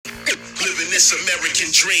this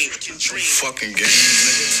American dream. Fucking game,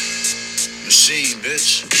 nigga. Machine,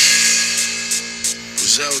 bitch.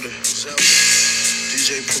 Griselda.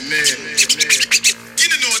 DJ Premier. You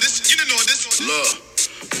didn't know this. Look.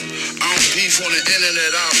 I don't beef on the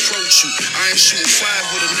internet, I approach you. I ain't shooting fire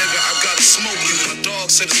with a nigga, I gotta smoke you. My dog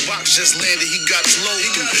said his box just landed, he got his load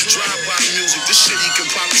through. Drive-by music, this shit he can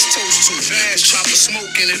pop his toast to. Fast chopper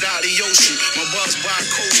smoking it out of Yoshi. My buzz by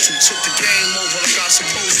coast to. Took the game over like I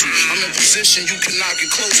supposed to. I'm in position you can knock it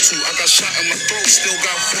close to. I got shot in my throat, still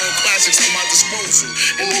got 4 classics at my disposal.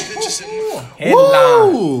 And the bitches in my...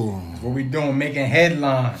 Headlines. What we doing? Making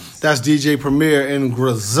headlines. That's DJ Premier and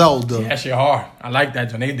Griselda. Yeah, that shit hard. I like that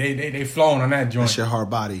joint. They flowing on that joint. That shit hard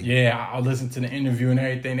body. Yeah, I listened to the interview and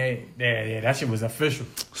everything. That shit was official.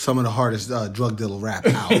 Some of the hardest drug dealer rap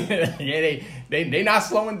out. Yeah, they not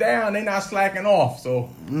slowing down. They not slacking off. So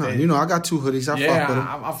no, I got 2 hoodies. I fuck with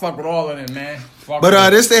them. I fuck with all of them, man.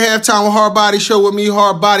 This the halftime with Hard Body show with me,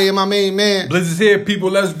 Hard Body, and my main man. Blizz is here, people.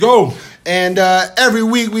 Let's go. And every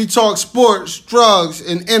week we talk sports, drugs,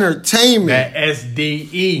 and entertainment. That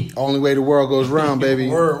SDE. Only way the world goes round, baby.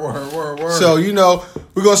 Word. So,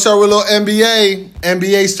 we're going to start with a little NBA.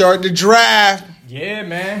 NBA started the draft. Yeah,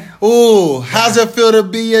 man. Ooh, how's it feel to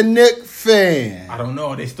be a Knicks fan? I don't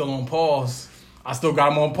know. They still on pause. I still got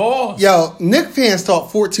them on pause. Yo, Knicks fans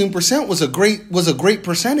thought 14% was a great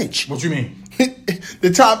percentage. What you mean?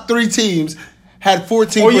 The top 3 teams had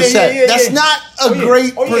 14%. Yeah. That's not a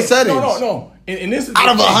great percentage. No. And this is out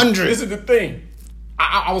of 100. This is the thing.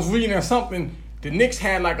 I was reading something. The Knicks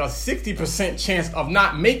had like a 60% chance of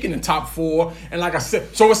not making the top 4, and like I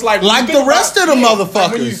said, so it's like the rest of the motherfuckers.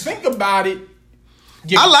 Like when you think about it,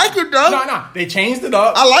 I like it though. No, they changed it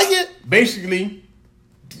up. I like it. Basically,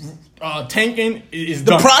 tanking is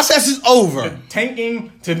done. The process is over.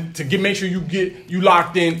 Tanking to make sure you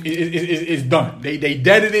locked in is done. They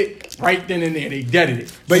deaded it right then and there. They deaded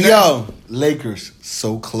it. But Lakers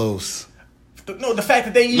so close. No, the fact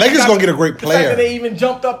that they Lakers gonna get a great player. The fact that they even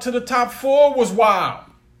jumped up to the top 4 was wild.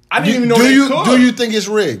 I didn't even know could. Do you think it's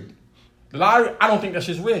rigged? The lottery, I don't think that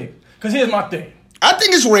shit's rigged. Because here's my thing. I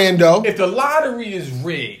think it's rando. If the lottery is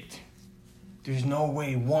rigged, there's no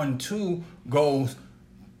way 1-2 goes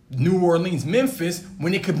New Orleans, Memphis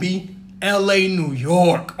when it could be LA, New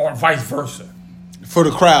York, or vice versa. For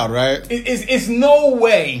the crowd, right? It's no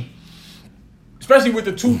way. Especially with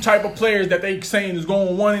the 2 type of players that they saying is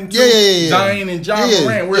going 1 and 2, Zion and Ja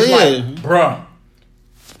Morant, where it's like, bruh,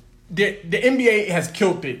 the NBA has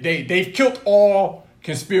killed it. They've killed all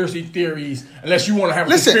conspiracy theories, unless you want to have a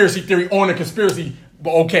conspiracy theory on a conspiracy.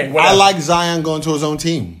 But okay, whatever. I like Zion going to his own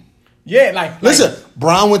team. Yeah, listen,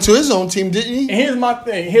 Brown went to his own team, didn't he? And here's my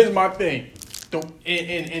thing.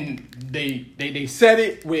 And they said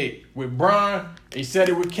it with Bron. They said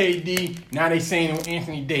it with KD. Now they saying it with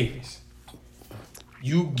Anthony Davis.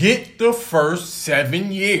 You get the first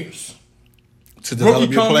 7 years to develop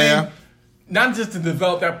your player. Not just to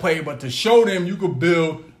develop that player, but to show them you could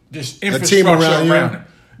build this infrastructure around them.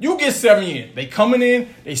 You get 7 years. They coming in,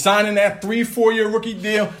 they signing that 3-4 year rookie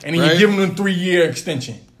deal, and then you give them a 3-year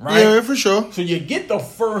extension. Right? Yeah, for sure. So you get the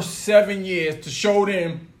first 7 years to show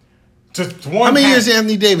them to one. How many years has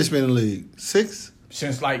Anthony Davis been in the league? 6?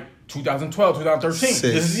 Since 2012,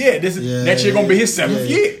 2013. This is next year gonna be his 7th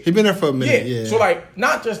year. He been there for a minute. Yeah. So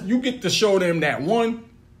not just you get to show them that one,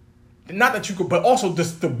 not that you could, but also the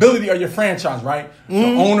stability of your franchise, right?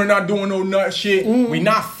 The owner not doing no nut shit. We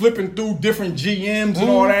not flipping through different GMs and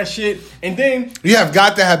all that shit. And then you have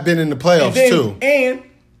got to have been in the playoffs too. And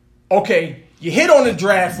okay, you hit on the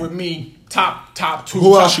draft with me, top 2,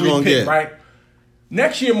 who top else 3 you gonna pick, get? Right?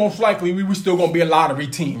 Next year, most likely, we still gonna be a lottery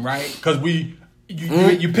team, right? Because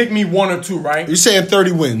you pick me 1 or 2, right? You're saying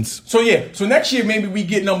 30 wins. So next year maybe we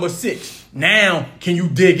get number 6. Now can you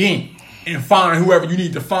dig in and find whoever you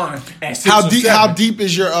need to find at 6 or 7? How deep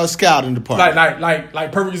is your scouting department?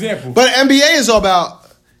 Like perfect example. But NBA is all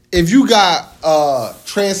about if you got a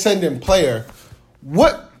transcendent player,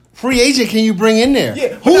 what free agent can you bring in there?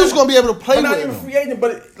 Yeah, who's going to be able to play with not him? Not even free agent,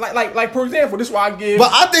 but like for example, this is why I give.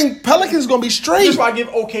 But I think Pelicans going to be straight. This is why I give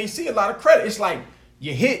OKC a lot of credit. It's like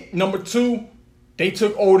you hit number 2. They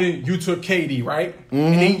took Odin, you took KD, right?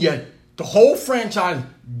 And then the whole franchise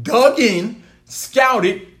dug in,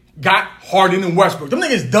 scouted, got Harden and Westbrook. Them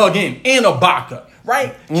niggas dug in, and Ibaka,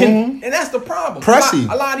 right? And that's the problem. Pressy.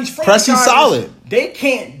 A lot of these franchises, Pressy solid. They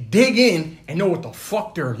can't dig in and know what the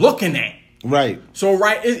fuck they're looking at. Right. So,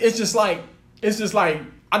 it's just like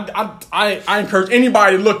I encourage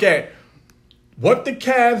anybody to look at what the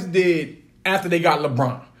Cavs did after they got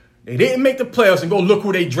LeBron. They didn't make the playoffs and go look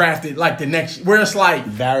who they drafted like the next. Where it's like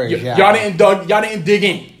y'all didn't dig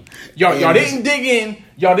in. Y'all didn't dig in.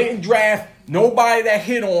 Y'all didn't draft nobody that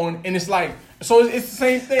hit on, and it's like, so it's the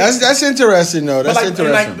same thing. That's interesting, though. That's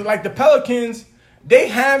interesting. Like the Pelicans, they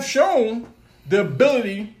have shown the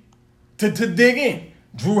ability to dig in.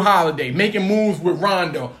 Drew Holiday making moves with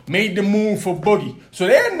Rondo, made the move for Boogie. So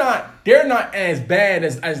they're not as bad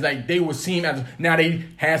as like they would seem as. Now they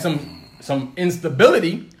had some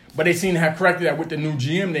instability, but they seem to have corrected that with the new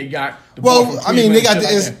GM they got. Well, I mean, they got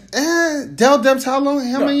Dell Demps. How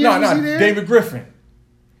many years was he there? David Griffin.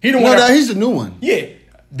 He's the new one. Yeah.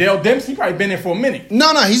 Dell Demps, he probably been there for a minute.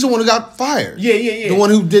 No, he's the one who got fired. Yeah. The one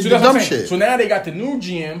who did the dumb shit. So now they got the new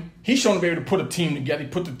GM. He's shown to be able to put a team together. He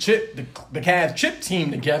put the Cavs chip team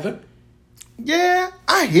together. Yeah,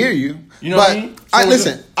 I hear you. You know what I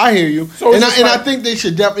mean? I hear you. So I think they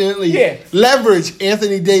should definitely leverage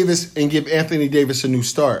Anthony Davis and give Anthony Davis a new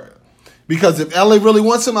start. Because if LA really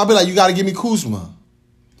wants him, I'll be like, you got to give me Kuzma.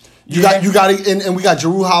 You got to, and we got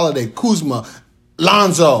Jrue Holiday, Kuzma,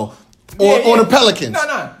 Lonzo. On the Pelicans.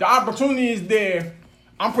 No. The opportunity is there.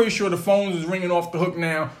 I'm pretty sure the phones is ringing off the hook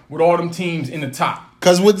now with all them teams in the top.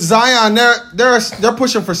 Because with Zion, they're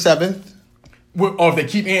pushing for 7th. Or if they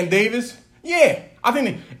keep Ant Davis, yeah. I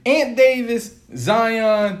think Ant Davis,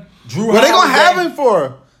 Zion, Jrue Holiday. What they going to have him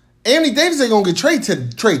for? Anthony Davis ain't going to get traded to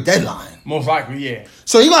the trade deadline. Most likely, yeah.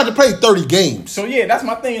 So he going to have to play 30 games. So, yeah, that's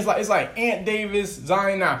my thing. It's like Ant Davis,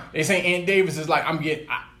 Zion now. They say Ant Davis is like,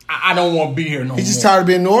 I don't want to be here no more. He's just tired of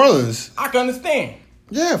being in New Orleans. I can understand.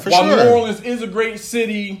 Yeah, for While sure. New Orleans is a great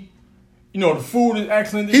city, the food is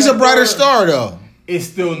excellent. He's a brighter star, though. It's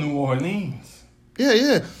still New Orleans.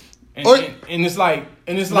 Yeah. And it's like,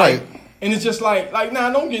 right. And it's just like,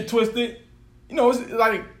 nah, don't get twisted. It's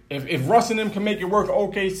like if Russ and them can make it work at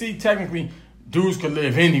OKC, technically, dudes could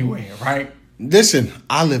live anywhere, right? Listen,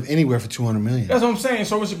 I live anywhere for $200 million. That's what I'm saying.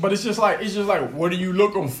 So, it's just like, what are you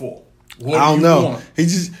looking for? I don't know. Want?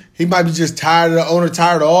 He might be just tired of the owner,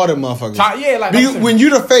 tired of all them motherfuckers. When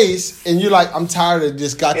you the face and you're like, I'm tired of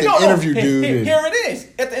this goddamn interview dude. Here it is.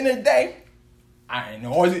 At the end of the day,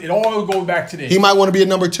 it all goes back to this. He might want to be a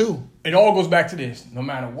number 2. It all goes back to this. No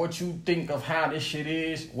matter what you think of how this shit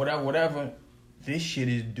is, whatever, this shit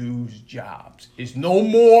is dudes' jobs. It's no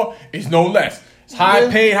more, it's no less. It's high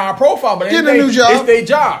paid, high profile, but getting a new job. It's their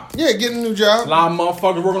job. Yeah, getting a new job. A lot of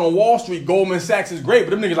motherfuckers working on Wall Street. Goldman Sachs is great, but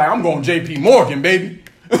them niggas like, I'm going JP Morgan, baby.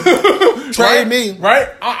 Trade me. Right?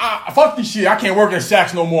 I fuck this shit. I can't work at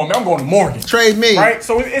Sachs no more, man. I'm going to Morgan. Trade me. Right?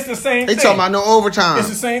 So it's the same thing. They talking about no overtime. It's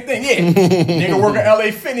the same thing, yeah. Nigga work at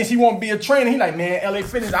LA Fitness. He won't be a trainer. He like, man, LA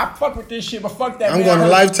Fitness, I fuck with this shit, but fuck that, I'm man. going to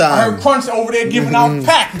Lifetime. I heard Crunch over there giving out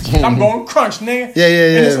packages. I'm going Crunch, nigga. Yeah.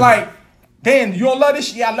 And it's like, damn, you don't love this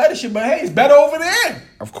shit? Yeah, I love this shit, but hey, it's better over there.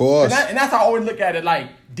 Of course. And that's how I always look at it. Like,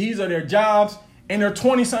 these are their jobs, and they're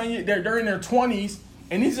 20-something, they're in their 20s,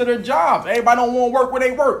 and these are their jobs. Everybody don't want to work where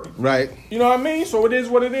they work. Right. You know what I mean? So it is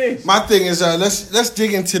what it is. My thing is, let's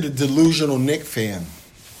dig into the delusional Knick fan.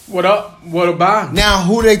 What up? What about? Now,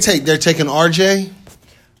 who they take? They're taking RJ?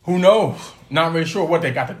 Who knows? Not really sure. What,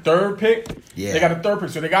 they got the 3rd pick? Yeah. They got the 3rd pick,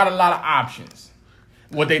 so they got a lot of options.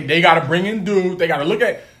 What they got to bring in dudes. They got to look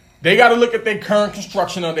at their current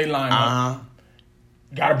construction of their lineup.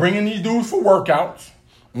 Got to bring in these dudes for workouts.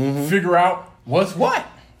 Figure out what's what.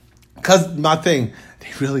 Because my thing, they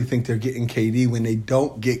really think they're getting KD when they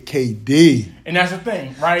don't get KD. And that's the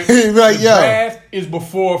thing, right? Right, the draft is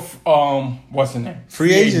before, what's the name?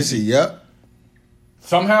 Free agency, yep.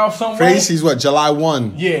 Somehow, some way. Free agency is what, July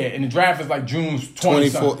 1? Yeah, and the draft is like June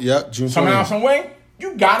 24. Yep, June 20. Somehow, some way,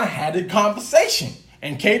 you got to have the conversation.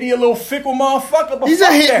 And KD a little fickle motherfucker. But he's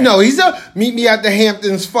a meet me at the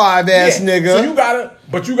Hamptons 5 ass nigga. So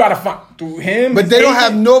you gotta find through him. But they don't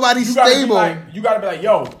have nobody stable. You gotta be like,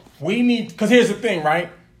 yo, we need, because here's the thing, right?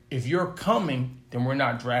 If you're coming, then we're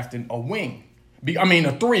not drafting a wing.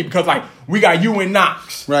 A 3, because like we got you and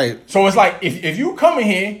Knox. Right. So it's like if you coming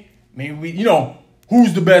here, maybe we,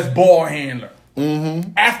 who's the best ball handler?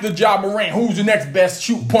 After Ja Morant, who's the next best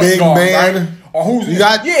point Big guard? man. Right? Or who's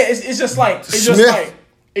it's just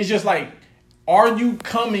like, are you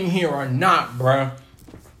coming here or not, bruh?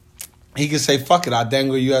 He could say, fuck it, I'll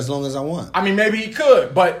dangle you as long as I want. I mean, maybe he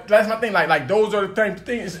could, but that's my thing. Like those are the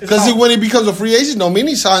things. Because when he becomes a free agent, no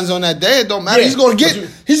many signs on that day, it don't matter. Yeah,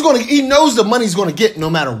 he knows the money he's going to get no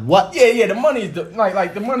matter what. Yeah, the money is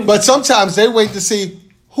the money. But sometimes they wait to see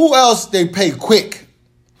who else they pay quick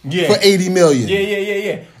for $80 million.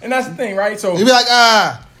 Yeah. And that's the thing, right? So you'd be like,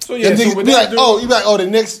 So yeah, so be like, the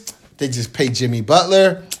Knicks, they just pay Jimmy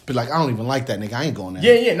Butler. Be like, I don't even like that nigga. I ain't going there.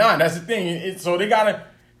 Yeah, that's the thing. So they gotta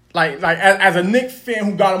like as a Knicks fan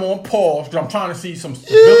who got him on pause because I'm trying to see some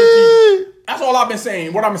stability. Yeah. That's all I've been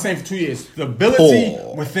saying. What I've been saying for 2 years: stability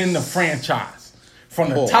within the franchise from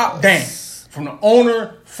the top down. from the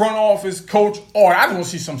owner, front office, coach, or I just want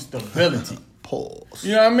to see some stability. Pause.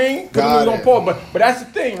 You know what I mean? Put it on pause. But that's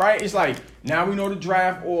the thing, right? It's like now we know the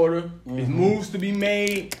draft order. There's moves to be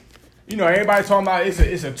made. You know, everybody talking about it's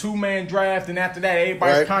a 2-man draft, and after that,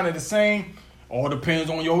 everybody's kind of the same. All depends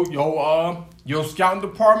on your scouting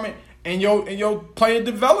department and your player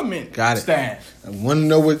development staff. I want to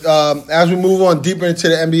know what as we move on deeper into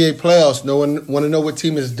the NBA playoffs. No one want to know what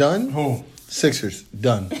team is done? Who? Sixers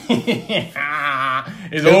done.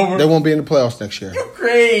 It's over. They won't be in the playoffs next year. You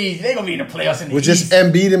crazy? They gonna be in the playoffs in the With East. just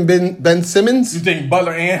Embiid and Ben Simmons? You think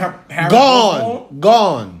Butler and Harris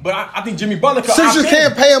gone? But I think Jimmy Butler could Sixers opt in.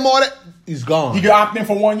 can't pay him all that. He's gone. He could opt in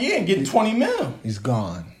for 1 year and get $20 million. He's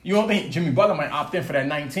gone. You don't think Jimmy Butler might opt in for that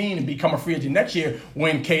 19 and become a free agent next year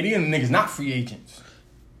when KD and the niggas not free agents?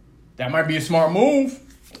 That might be a smart move.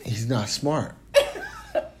 He's not smart.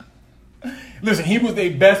 Listen, he was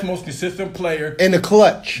their best, most consistent player in the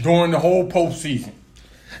clutch during the whole postseason.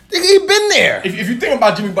 He been there. If you think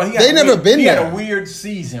about Jimmy Butler, he had a weird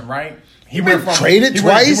season, right? He went from traded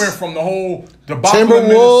twice. He went from the whole debacle in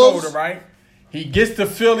Minnesota, right? He gets to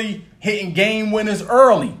Philly hitting game winners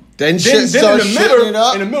early. Then in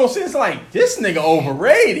the middle, it's like this nigga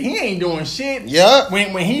overrated. He ain't doing shit. Yeah.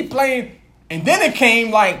 When he playing, and then it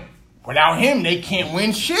came like without him they can't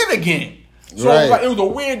win shit again. So it was a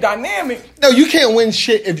weird dynamic. No, you can't win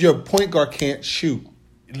shit if your point guard can't shoot.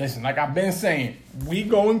 Listen, like I've been saying, we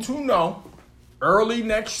going to know early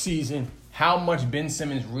next season how much Ben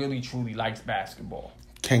Simmons really truly likes basketball.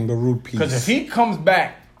 Kangaroo piece. Because if he comes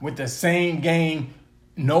back with the same game,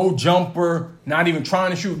 no jumper, not even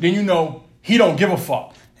trying to shoot, then you know he don't give a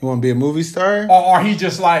fuck. He want to be a movie star? Or he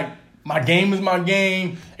just like, my game is my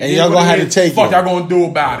game. And y'all going to have to take it. Fuck y'all going to do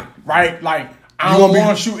about it, right? Like, I don't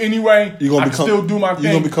want to shoot anyway. I can still do my thing.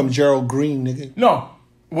 You're going to become Gerald Green, nigga. No.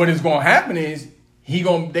 What is going to happen is they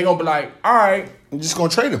going to be like, all right. I'm just going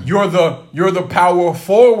to trade him. You're the power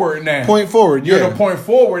forward now. Point forward, You're the point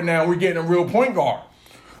forward now. We're getting a real point guard.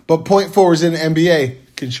 But point forwards in the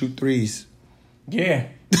NBA can shoot threes. Yeah.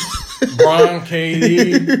 Bron,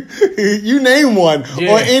 KD. You name one.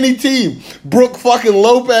 Yeah. On any team. Brooke fucking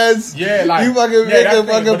Lopez. Yeah, like. You fucking make a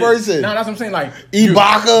fucking person. No, that's what I'm saying. Like.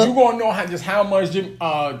 Ibaka. You going to know how much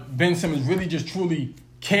Ben Simmons really just truly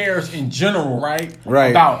cares in general, right? Right.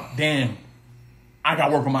 About, damn, I got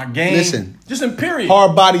to work on my game. Listen. Just in period.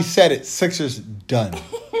 Hard body said it. Sixers done.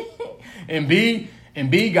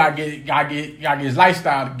 Embiid got to get his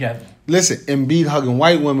lifestyle together. Listen, Embiid hugging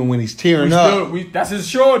white women when he's tearing up. That's his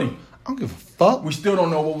shorty. I don't give a fuck. We still don't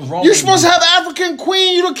know what was wrong You're with supposed Embiid. to have African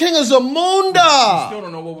queen. You the king of Zamunda. We still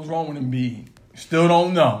don't know what was wrong with Embiid. Still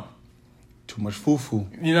don't know. Too much foo-foo.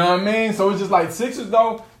 You know what I mean? So it's just like Sixers,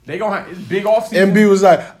 though. They gonna have it's big offseason. Embiid was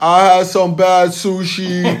like, I had some bad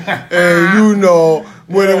sushi, and you know,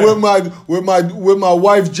 with my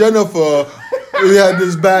wife Jennifer, we had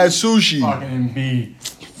this bad sushi. Fucking Embiid.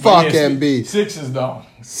 Fuck Embiid. Sixers though.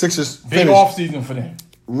 Sixers big offseason for them.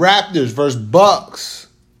 Raptors versus Bucks.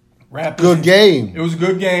 Raptors. Good game. It was a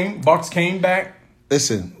good game. Bucks came back.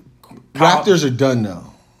 Listen, Raptors are done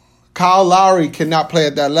now. Kyle Lowry cannot play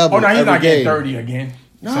at that level. Oh no, he's not getting game. 30 again.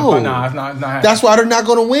 No, it's not happening. That's why they're not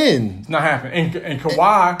going to win. It's not happening. And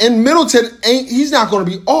Kawhi and Middleton he's not going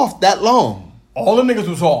to be off that long. All the niggas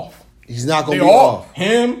was off. He's not going to be off.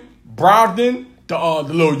 Him, Brogdon, the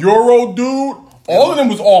little Euro dude. All of them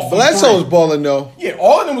was off from Bledsoe's 3. balling though. Yeah,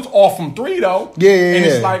 all of them was off from 3 though. Yeah. And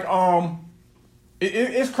it's like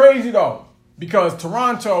it's crazy though because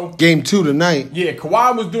Toronto Game 2 tonight. Yeah,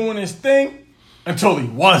 Kawhi was doing his thing until he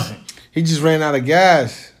wasn't. He just ran out of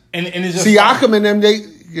gas. And it's just Siakam and them they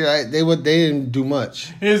didn't do much.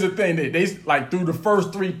 Here's the thing: they like through the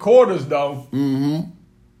first 3 quarters though.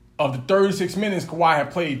 Of the 36 minutes, Kawhi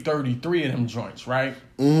had played 33 of them joints, right?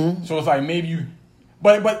 So it's like maybe you.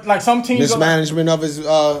 But like some teams mismanagement of his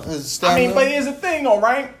stamina. I mean, but here's the thing though,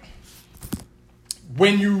 right?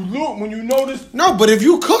 When you notice. No, but if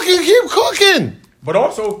you cooking, keep cooking. But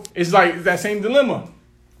also, it's like that same dilemma.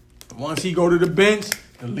 Once he go to the bench,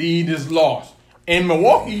 the lead is lost. In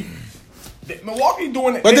Milwaukee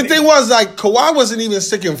doing it. But the thing was, like, Kawhi wasn't even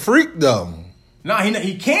sick and freak though. Nah,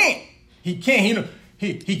 he can't. He can't.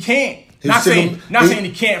 He can't. Not saying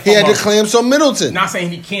he can't. He had to claim some Middleton. Not saying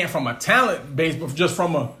he can't from a talent base, but just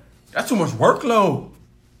from that's too much workload.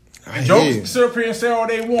 Jokes sit up here and say all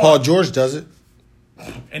they want. Paul George does it,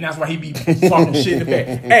 and that's why he be fucking shit in the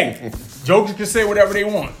bed. Hey, jokers can say whatever they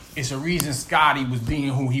want. It's a reason Scotty was being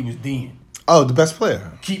who he was being. Oh, the best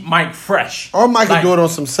player. Keep Mike fresh. Or Mike could do it on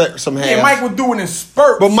some hands. Yeah, Mike would do it in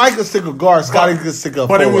spurts. But Mike could stick a guard. Scotty could stick a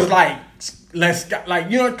forward. But it was like, because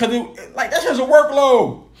that's just a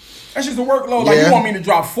workload. That's just a workload. Like, you want me to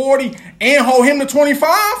drop 40 and hold him to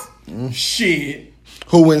 25? Shit.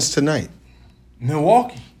 Who wins tonight?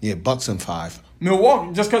 Milwaukee. Yeah, Bucks in 5.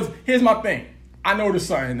 Milwaukee. Just because, here's my thing. I noticed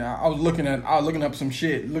something. I was looking up some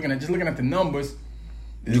shit, looking at the numbers.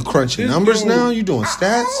 You crunching numbers now? You doing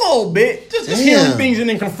stats? A little bit. Just hearing things and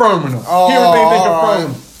then confirming them. Hearing things and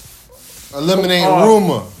confirming them. Eliminating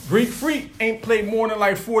rumor. Greek Freak ain't played more than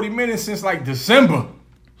like 40 minutes since like December.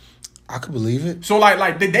 I could believe it. So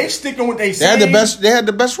like they sticking with they same. They had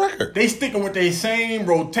the best record. They sticking with their same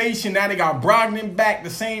rotation. Now they got Brogdon back, the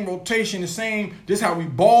same rotation, the same. This how we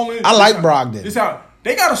balling. I like Brogdon. This how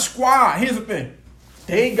they got a squad. Here's the thing.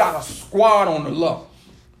 They got a squad on the low.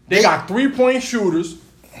 They got 3-point shooters.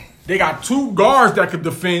 They got 2 guards that could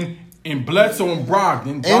defend in Bledsoe and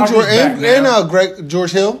Brogdon. And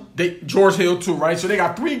George Hill. George Hill too, right? So they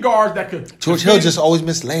got 3 guards that could. George Hill just always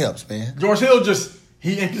missed layups, man. George Hill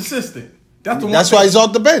he inconsistent. That's why he's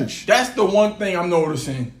off the bench. That's the one thing I'm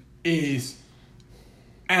noticing is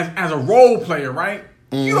as a role player, right?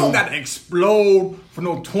 Mm-hmm. You don't got to explode for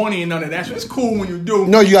no 20 and none of that. So it's cool when you do.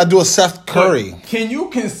 No, you got to do a Seth Curry. But can you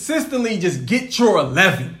consistently just get your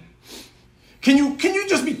 11? Can you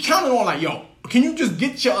just be counting on like, yo, can you just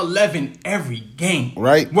get your 11 every game?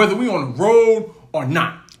 Right. Whether we on the road or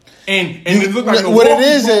not. And it looks like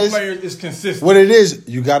the players is consistent. What it is,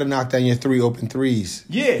 you got to knock down your 3 open threes.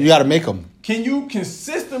 Yeah. You got to make them. Can you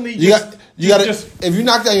consistently if you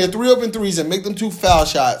knock down your 3 open threes and make them 2 foul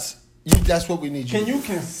shots, that's what we need you to do. Can you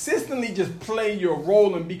consistently just play your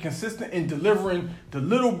role and be consistent in delivering the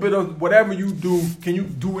little bit of whatever you do? Can you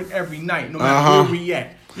do it every night, no matter where we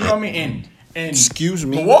at? You know what I mean? And excuse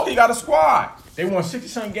me, Milwaukee got a squad. They won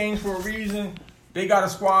 60-something games for a reason. They got a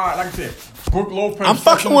squad. Like I said, Brook Lopez. I'm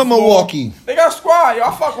fucking with Milwaukee. They got a squad.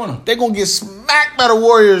 Y'all fuck with them. They gonna get smacked by the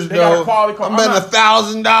Warriors, they though. Got a quality I'm betting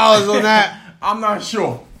 $1,000 on that. I'm not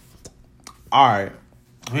sure. All right.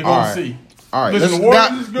 We're gonna see. All right. Listen, the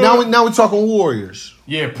Warriors is good. Now we're talking Warriors.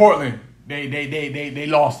 Yeah, Portland. They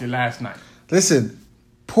lost it last night. Listen,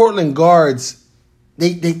 Portland guards,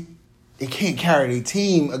 they can't carry their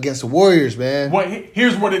team against the Warriors, man. Well,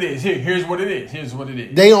 here's what it is. Here's what it is.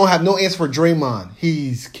 They don't have no answer for Draymond.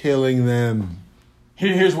 He's killing them.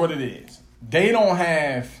 Here's what it is.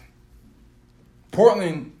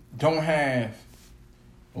 Portland don't have.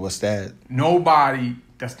 What's that? Nobody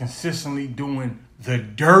that's consistently doing the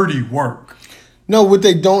dirty work. No, what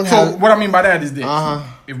they don't have. So what I mean by that is this. Uh-huh.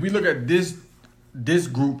 If we look at this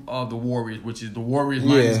group of the Warriors, which is the Warriors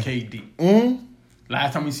minus KD. Mm-hmm.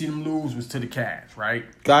 Last time we see them lose was to the Cavs, right?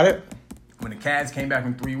 Got it. When the Cavs came back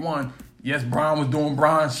from 3-1, yes, Bron was doing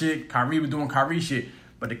Bron shit, Kyrie was doing Kyrie shit,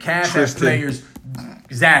 but the Cavs had players.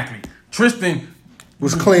 Exactly. Tristan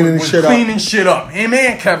was cleaning shit up. Him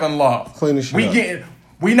and Kevin Love. Cleaning shit up.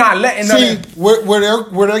 We not letting them. See,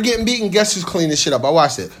 where they're getting beaten, guess who's cleaning shit up? I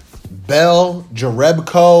watched it. Bell,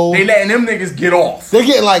 Jerebko. They letting them niggas get off. They're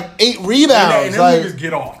getting like 8 rebounds. They letting them niggas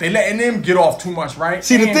get off. They letting them get off too much, right?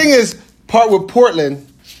 See, the thing is, part with Portland,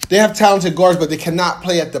 they have talented guards, but they cannot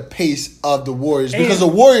play at the pace of the Warriors because the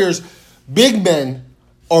Warriors, big men,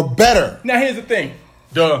 are better. Now, here's the thing.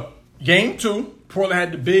 The game 2, Portland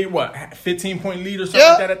had the big, 15-point lead or something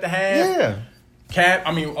like that at the half. Yeah.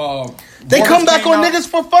 They come back on niggas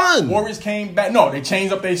for fun. Warriors came back. No, they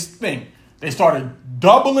changed up their thing. They started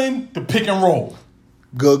doubling the pick and roll.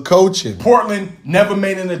 Good coaching. Portland never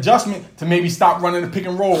made an adjustment to maybe stop running the pick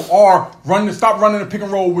and roll or stop running the pick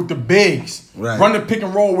and roll with the bigs. Right. Run the pick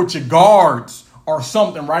and roll with your guards or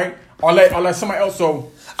something, right? Or let somebody else.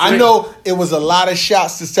 I know it was a lot of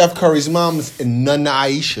shots to Steph Curry's moms and none to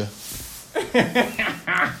Aisha.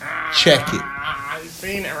 Check it. You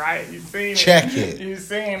seen it, right? You seen it. Check it. You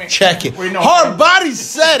seen it. Check it. Her body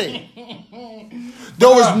said it. There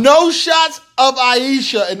was no shots of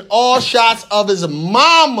Aisha and all shots of his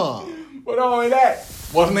mama. But not only that,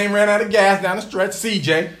 what's his name ran out of gas down the stretch?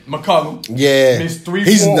 CJ McCollum. Yeah. Missed 3-4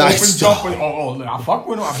 He's nice, open jumpers. I fuck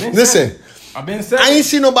with him. I've been saying. I ain't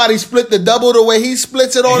seen nobody split the double the way he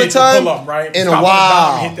splits it all the time. Pull up, right? In a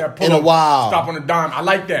while. Hit that pull up. Stop on the dime. I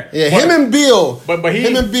like that. Yeah, him and Beal. But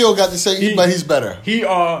him and Beal got the same, but he's better. He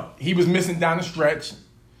was missing down the stretch.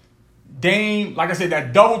 Dame, like I said,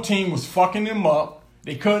 that double team was fucking him up.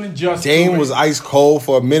 They couldn't adjust. Dame was ice cold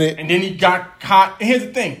for a minute. And then he got caught. And here's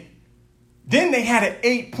the thing. Then they had an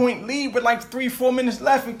 8-point lead with like 3-4 minutes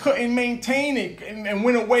left and couldn't maintain it and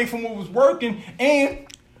went away from what was working. And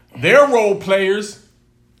their role players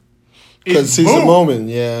couldn't seize the moment,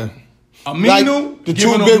 yeah. Aminu, like the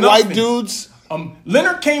 2 big white dudes.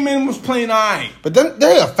 Leonard came in and was playing all right. But then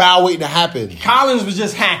they had a foul waiting to happen. Collins was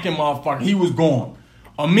just hacking motherfucker. He was gone.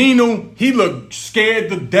 Aminu, he looked scared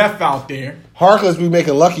to death out there. Harkless be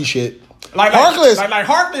making lucky shit.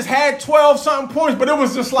 Harkless had 12-something points, but it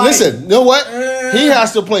was just like... Listen, you know what? He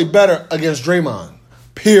has to play better against Draymond.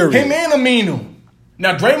 Period. Him and Aminu.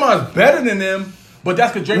 Now, Draymond's better than them, but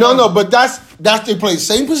that's because Draymond... No, but that's they play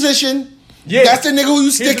same position. Yeah. That's the nigga who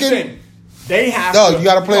you sticking. Here's the thing. They have to... you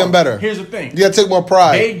got to play him better. Here's the thing. You got to take more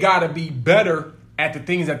pride. They got to be better at the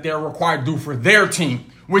things that they're required to do for their team,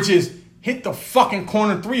 which is hit the fucking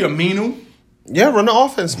corner three, Aminu. Yeah, run the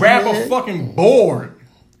offense. Grab a fucking board.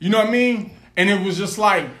 You know what I mean? And it was just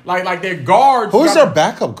like their guards. Who's their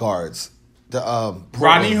backup guards?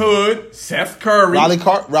 Rodney Hood, Seth Curry.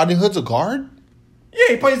 Rodney Hood's a guard?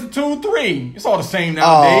 Yeah, he plays the 2-3. It's all the same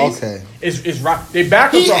nowadays. Oh, okay. They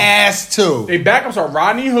backups. He asked too. They backups are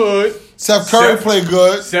Rodney Hood. Seth Curry played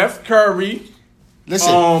good. Seth Curry.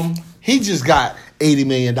 Listen, he just got $80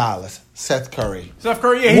 million. Seth Curry.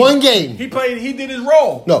 Yeah. One game. He did his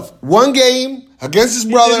role. No, one game against his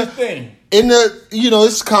brother. He did his thing. In the,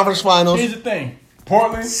 it's conference finals. Here's the thing.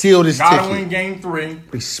 Portland sealed his ticket. Gotta win game 3.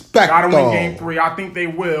 Respect. Gotta win game 3. I think they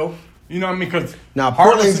will. You know what I mean? Because now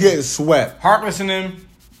Portland's getting swept. Harkless and them,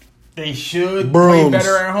 they should play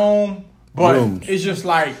better at home. But it's just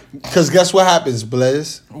like... Because guess what happens,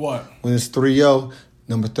 Blaze? What? When it's 3-0,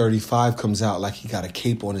 number 35 comes out like he got a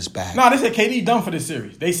cape on his back. No, they said KD done for this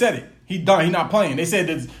series. They said it. He done. He not playing. They said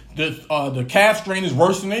the calf strain is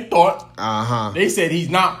worse than they thought. They said he's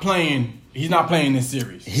not playing. He's not playing this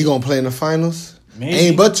series. He gonna play in the finals? Maybe.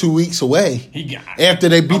 Ain't but 2 weeks away. After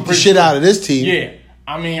they beat the shit out of this team. Yeah.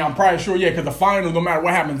 I mean, I'm probably sure, because the finals, no matter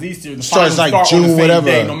what happens these years, the starts finals like start June, on the same whatever.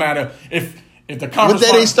 day, no matter if the conference...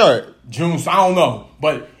 What day they start? June, so I don't know.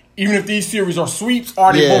 But even if these series are sweeps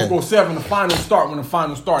or they both go 7, the finals start when the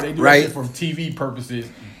finals start. They do it for TV purposes.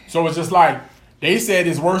 So it's just like, they said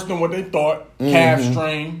it's worse than what they thought. Calf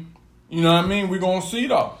strain. You know what I mean? We're going to see,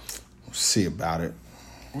 though. See about it.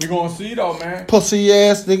 We're going to see, though, man. Pussy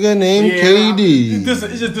ass nigga named KD. It's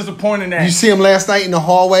just disappointing that... You see him last night in the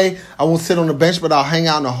hallway? I won't sit on the bench, but I'll hang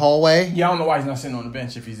out in the hallway. Yeah, I don't know why he's not sitting on the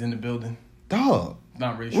bench if he's in the building. Dog.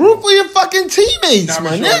 Not really sure. Root for your fucking teammates,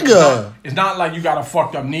 my nigga. It's not like you got a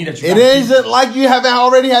fucked up knee that you... It isn't like you haven't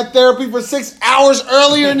already had therapy for 6 hours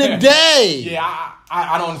earlier in the day. Yeah,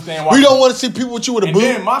 I don't understand why. We don't want to see people with you with a boot.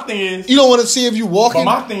 And then my thing is... You don't want to see if you walking.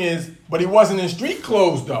 But my thing is... But he wasn't in street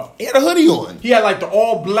clothes, though. He had a hoodie on. He had, like, the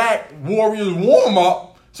all-black Warriors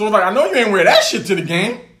warm-up. So, like, I know you ain't wear that shit to the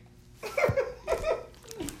game.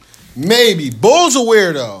 Maybe. Bulls are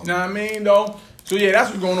weirdo. Know what I mean, though? So, yeah, that's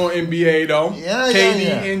what's going on in NBA, though. Yeah,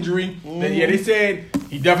 KD injury. Yeah, they said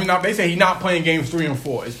he definitely not... They said he's not playing games 3 and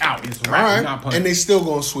 4. It's out. It's wrapped. Right. He's not playing. And they still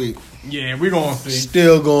going to sweep. Yeah, we're going to see.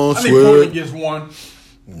 Still going to sweep. I think Portland gets one.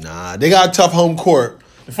 Nah, they got a tough home court.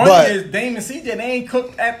 The funny thing is, Dame and CJ, they ain't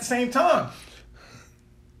cooked at the same time.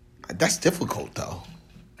 That's difficult, though.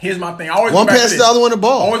 Here's my thing. I always one pass the other one the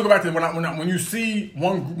ball. I always go back to when you see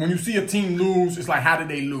a team lose, it's like, how did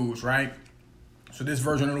they lose, right? So this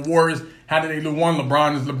version of the Warriors, how did they lose? One,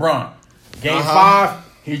 LeBron is LeBron. Game 5,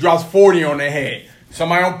 he drops 40 on their head.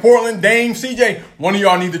 Somebody on Portland, Dame, CJ, one of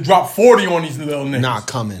y'all need to drop 40 on these little niggas. Not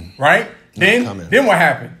coming. Right? Then what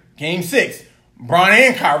happened? Game 6, Bron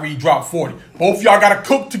and Kyrie dropped 40. Both y'all got to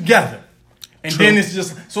cook together. And then it's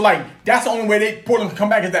just, so like, that's the only way Portland can come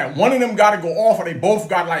back is that one of them got to go off or they both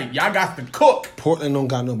got y'all got to cook. Portland don't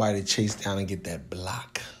got nobody to chase down and get that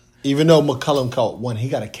block. Even though McCollum caught one, he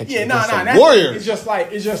got to catch it against the Warriors.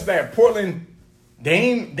 It's just that Portland,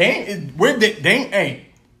 Dame time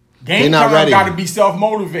got to be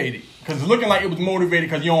self-motivated. Because it's looking like it was motivated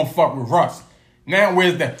because you don't fuck with Russ. Now,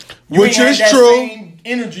 where's that? You Which ain't is had that true. Same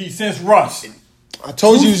energy since Russ. I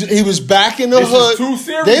told you he was back in the hood. This is 2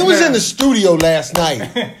 series They was now. in the studio last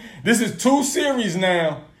night. This is 2 series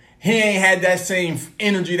now. He ain't had that same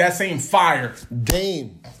energy, that same fire.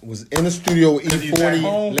 Dame was in the studio with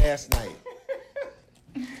E40 last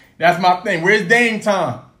night. That's my thing. Where's Dame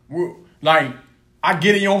time? Like, I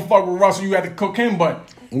get it, you don't fuck with Russell, you have to cook him,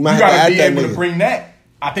 but you got to be able to bring that.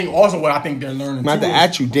 I think also what I think they're learning too.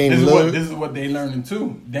 At you, Dame this is what they're learning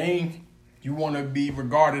too. Dame, you want to be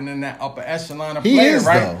regarded in that upper echelon of player,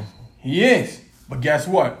 right? Though. He is. But guess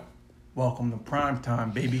what? Welcome to prime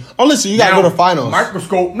time, baby. Oh, listen, you got to go to finals.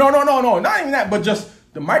 Microscope. No. Not even that, but just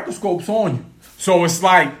the microscope's on you. So it's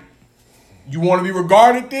like, you want to be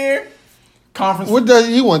regarded there? Conference. What does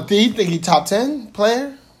he want? Do you think he top 10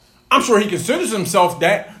 player? I'm sure he considers himself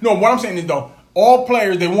that. No, what I'm saying is, though, all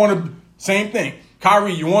players, they want to, same thing.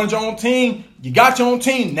 Kyrie, you wanted your own team. You got your own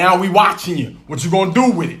team. Now we watching you. What you going to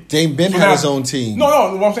do with it? Dame Ben had his own team.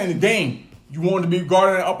 No. What I'm saying is, Dame, you wanted to be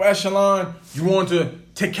regarded in the upper echelon. You wanted to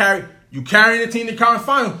take carry. You carrying the team to conference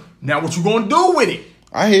final. Now what you going to do with it?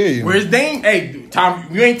 I hear you. Where's Dame? Hey, Tom,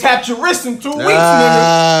 you ain't tapped your wrist in 2 weeks,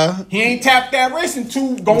 nigga. He ain't tapped that wrist in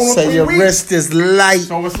going on 3 weeks. Your wrist is light.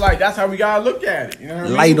 So it's like, that's how we gotta look at it. You know what I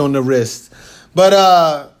mean? Light on the wrist. But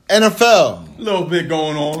NFL. A little bit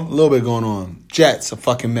going on. Jets, a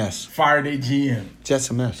fucking mess. Fired their GM. Jets,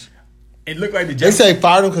 a mess. It looked like the Jets. They say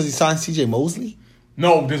fired him because he signed CJ Mosley?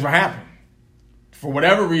 No, this is what happened. For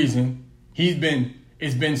whatever reason, it's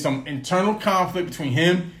been some internal conflict between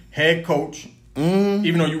him, head coach. Mm-hmm.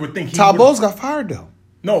 Even though you would think Todd Bowles got fired though.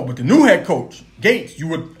 No, but the new head coach, Gates, he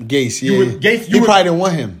probably didn't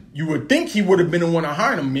want him. You would think he would have been the one to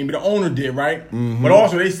hire him. Maybe the owner did, right? Mm-hmm. But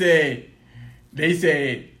also they said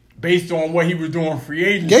based on what he was doing free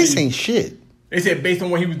agency. Gates ain't shit. They said based on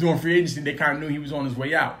what he was doing free agency, they kind of knew he was on his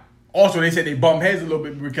way out. Also, they said they bumped heads a little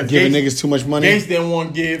bit because giving niggas too much money. Gates didn't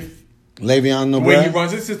want to give Le'Veon no the way bread. he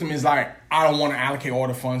runs his system is like, I don't want to allocate all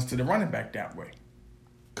the funds to the running back that way.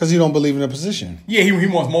 Because he don't believe in the position. Yeah, he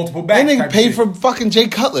wants multiple backs. That nigga paid for fucking Jay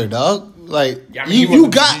Cutler, dog. Like, yeah, I mean, you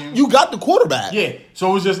got the quarterback. Yeah,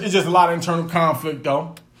 so it's just a lot of internal conflict,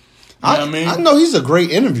 though. You know what I mean? I know he's a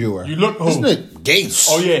great interviewer. You look Isn't it Gates?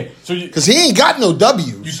 Oh yeah, because he ain't got no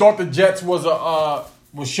W's. You thought the Jets was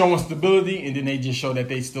showing stability, and then they just show that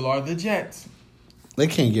they still are the Jets. They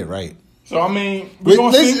can't get right. So I mean, they're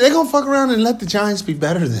gonna fuck around and let the Giants be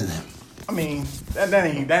better than them. I mean, that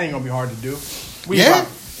ain't gonna be hard to do.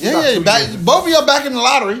 Both of y'all back in the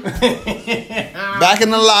lottery. Back in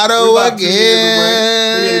the lotto again.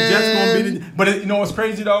 But yeah, the Jets gonna be but you know what's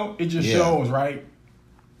crazy though? It just shows, right?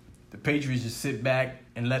 The Patriots just sit back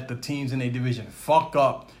and let the teams in their division fuck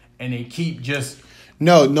up, and they keep just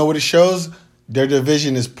No, what it shows? Their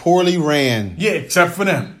division is poorly ran. Yeah, except for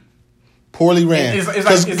them. Poorly ran.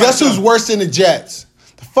 Because guess who's worse than the Jets?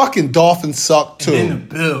 The fucking Dolphins suck too. And then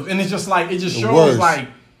the Bills. And it's just like, it just shows like,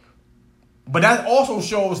 but that also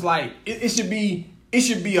shows like, it should be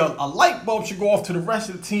a light bulb should go off to the rest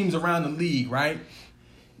of the teams around the league, right?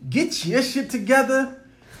 Get your shit together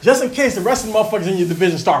just in case the rest of the motherfuckers in your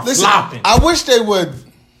division start flopping. I wish they would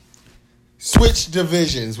switch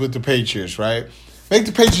divisions with the Patriots, right? Make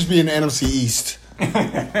the Patriots be in the NFC East.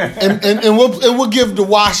 and we'll give the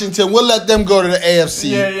Washington. We'll let them go to the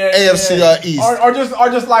AFC. AFC East. Or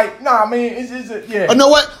just like I mean it's yeah. You know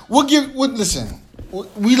what? Listen.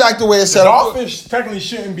 We like the way it's set up. The Dolphins technically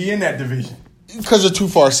shouldn't be in that division because they're too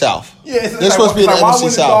far south. Yeah, they're supposed to be in the NFC South. Why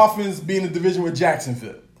wouldn't the Dolphins be in the division with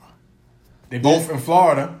Jacksonville? They both in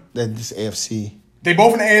Florida. That's this AFC. They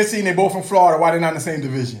both in the AFC and they both in Florida. Why they not in the same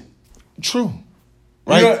division? True.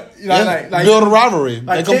 Right, like build a rivalry.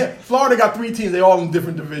 Like Florida got 3 teams. They all in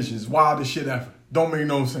different divisions. Wild as shit ever. Don't make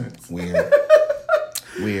no sense.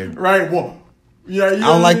 Weird. Right. Well, yeah. I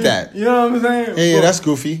don't like that. You know what I'm saying? Yeah, that's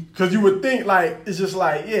goofy. Because you would think like it's just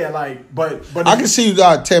like but I can see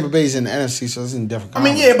Tampa Bay's in the NFC, so it's in different. I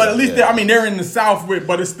mean, but at least they're in the South with,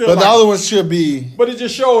 but it's still. But the other ones should be. But it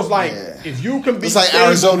just shows like if you can be. It's like stable,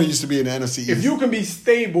 Arizona used to be in the NFC East. If you can be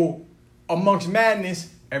stable amongst madness,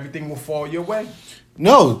 everything will fall your way.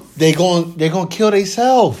 No, they're gonna kill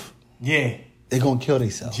themselves. Yeah. They're gonna kill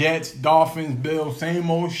themselves. Jets, Dolphins, Bills, same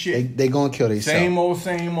old shit. They gonna kill themselves.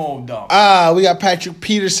 Same old dog. We got Patrick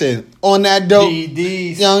Peterson on that dope.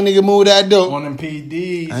 PDs. Young nigga move that dope. On them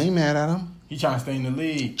PDs. I ain't mad at him. He trying to stay in the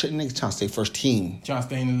league. Nigga trying to stay first team. Trying to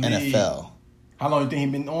stay in the league. NFL. How long you think he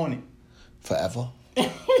been on it? Forever.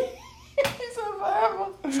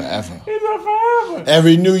 Forever.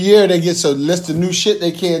 Every new year they get a list of new shit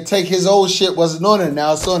they can't take. His old shit wasn't on it.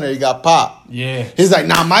 Now it's on there. He got popped. Yeah. He's like,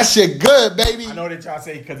 nah, my shit good, baby. I know they try to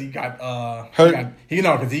say because he got hurt.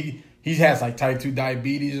 Because he has like type 2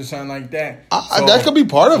 diabetes or something like that. So, that could be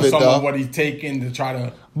part of it, though. What he's taking to try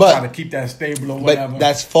to keep that stable or whatever. But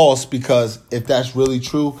that's false because if that's really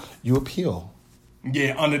true, you appeal.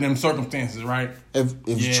 Yeah, under them circumstances, right? If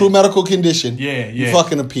it's true medical condition, you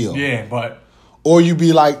fucking appeal. Yeah, but. Or you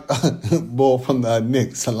be like, boy from the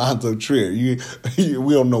Knicks, Alonzo Trier. We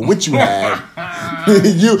don't know what you had.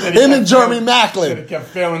 Him and Jeremy Macklin. He kept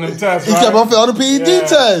failing them tests, He kept on failing the PED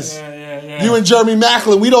tests. Yeah. You and Jeremy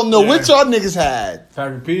Macklin, we don't know which y'all niggas had.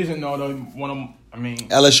 Patrick Peterson, one of them,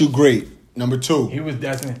 LSU great. Number 2. He was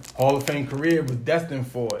destined. Hall of Fame career was destined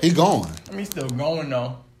for it. He going. He's still going,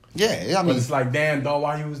 though. Yeah, But it's like, damn, dog,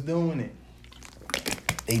 why he was doing it?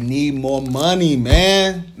 They need more money,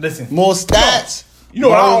 man. Listen. More stats. You know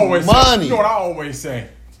what I always say? You know what I always say?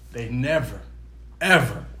 They never,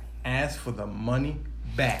 ever ask for the money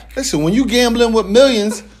back. Listen, when you gambling with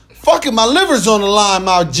millions, fucking my liver's on the line,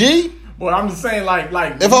 my G. Well, I'm just saying, like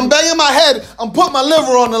if I'm banging my head, I'm putting my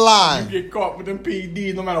liver on the line. You get caught with them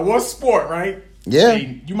PEDs, no matter what sport, right? Yeah.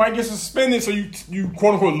 You might get suspended, so you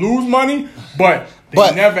quote unquote lose money, but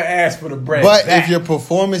they never ask for the bread. But back. if your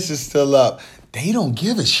performance is still up, they don't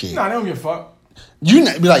give a shit. Nah, they don't give a fuck. You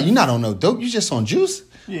be like, you're not on no dope. You just on juice.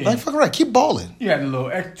 Yeah. Like, fuck right, keep balling. You had a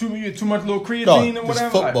little too much little creatine or whatever.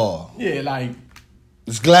 It's football. Like, like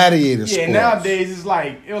it's gladiator sports. Yeah, nowadays it's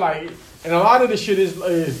like and a lot of the shit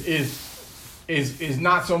is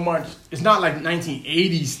not so much. It's not like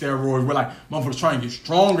 1980s steroids where like motherfuckers trying to get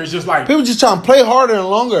stronger. It's just like people just trying to play harder and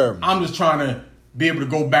longer. I'm just trying to be able to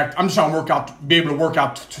go back. I'm just trying to be able to work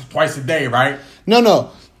out twice a day, right?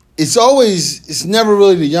 No. It's never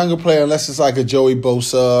really the younger player unless it's like a Joey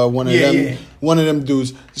Bosa, one of them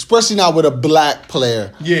dudes. Especially not with a black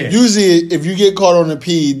player. Yeah. Usually, if you get caught on the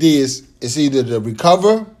PED, it's either to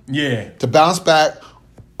recover, to bounce back,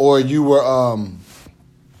 or you were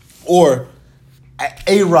or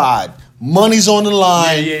A-Rod. Money's on the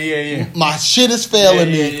line. Yeah. My shit is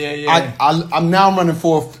failing me. Yeah. I'm now running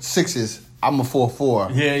 4.6s. I'm a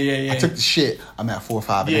 4.4. Yeah. I took the shit. I'm at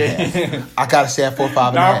 4.5 and a half. I gotta stay at 4.5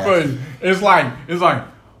 and a half. It's like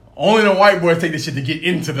only the white boys take this shit to get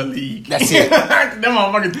into the league. That's it. Them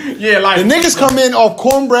motherfuckers, like the niggas come in off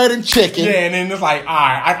cornbread and chicken. Yeah, and then it's like, all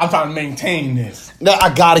right, I'm trying to maintain this. No,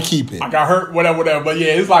 I gotta keep it. I got hurt, whatever. But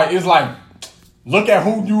yeah, it's like, look at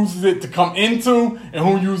who uses it to come into and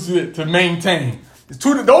who uses it to maintain.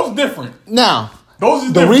 Those are different. Now.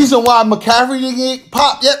 The reason why McCaffrey didn't get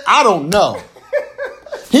popped yet, I don't know.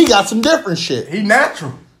 He got some different shit. He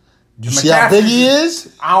natural. You see how big he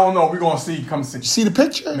is? I don't know. We're going to see. Come see. You see the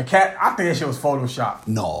picture? I think that shit was Photoshopped.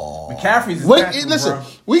 No. McCaffrey's natural, listen, bro.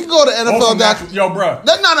 we can go to NFL. Yo, bro.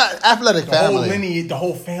 That's not an athletic family. Whole lineage, the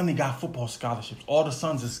whole family got football scholarships. All the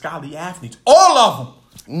sons are scholarly athletes. All of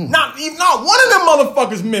them. Not one of them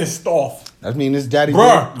motherfuckers missed off. That means his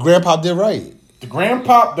grandpa did right. The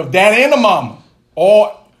grandpa, the dad, and the mama.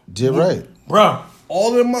 All did right. Bruh,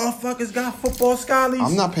 all of the motherfuckers got football scholarships.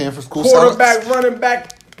 I'm not paying for school. Quarterback, running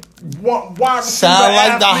back, wide receiver. Sound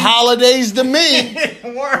like the holidays to me.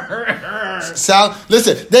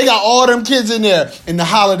 Listen, they got all them kids in there, and the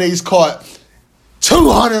holidays caught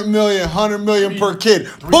 200 million, 100 million per kid.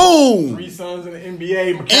 Boom! 3 sons in the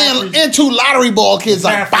NBA. And 2 lottery ball kids.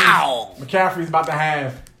 Like, bow! McCaffrey's about to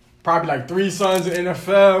have probably like 3 sons in the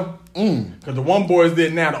NFL. Because the one boys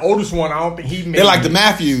did now. The oldest one, I don't think he made. They're like the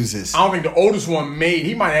Matthewses. I don't think the oldest one made.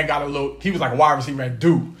 He might have got a little. He was like a wide receiver at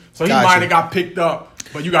Duke, so he might have got picked up.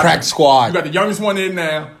 But you got practice squad. You got the youngest one in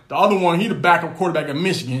now. The other one, he the backup quarterback at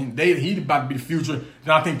Michigan. He about to be the future. And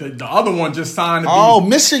I think the other one just signed.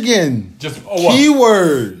 Michigan. Just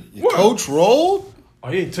keyword. Coach rolled.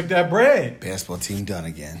 Oh, he took that bread. Basketball team done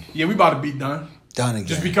again. Yeah, we about to be done. Done again.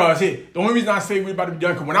 Just because the only reason I say we about to be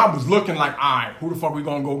done because when I was looking like, all right, who the fuck we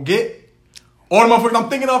gonna go get? All the motherfuckers I'm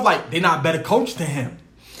thinking of, like, they not better coach than him.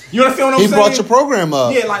 You understand what I'm saying? He brought your program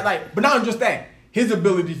up. Yeah, but not just that. His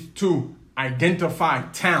ability to identify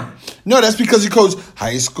talent. No, that's because he coached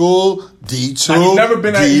high school, D2, He's never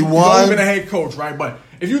been D1. a head coach, right? But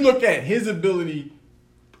if you look at his ability,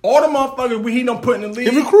 all the motherfuckers he done put in the league.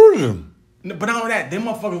 He recruited him. But not only that, them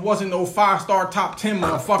motherfuckers wasn't no 5-star top 10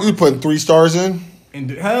 motherfuckers. You putting 3 stars in? And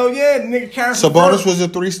hell yeah, the nigga carrying Sabonis was a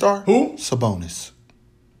 3-star? Who? Sabonis.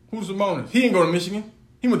 Who's Sabonis? He didn't go to Michigan.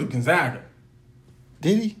 He went to Gonzaga.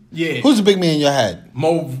 Did he? Yeah. Who's the big man you had?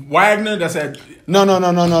 Mo Wagner. That's at. No.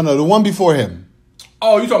 The one before him.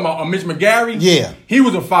 Oh, you talking about Mitch McGarry? Yeah. He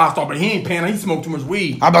was a 5-star, but he ain't paying. He smoked too much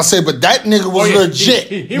weed. I'm about to say, but that nigga was legit.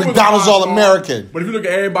 He McDonald's All-American. But if you look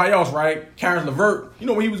at everybody else, right? Karis LeVert, you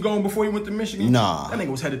know where he was going before he went to Michigan? Nah. That nigga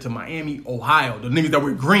was headed to Miami, Ohio. The niggas that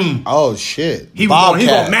were green. Oh, shit. He was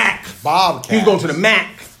going MAC. Bobcat. He was going to the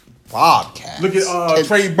MAC. Bobcat. Look at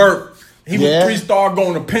Trey Burke. He was 3-star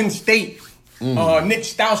going to Penn State. Nick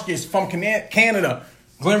Stauskas from Canada.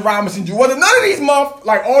 Glenn Robinson Jr. None of these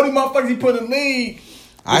all these motherfuckers he put in the league.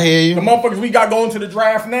 I hear you. The motherfuckers we got going to the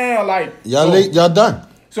draft now, y'all done.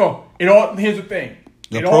 So here's the thing.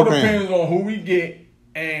 All depends on who we get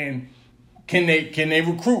and can they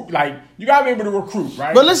recruit. Like, you gotta be able to recruit,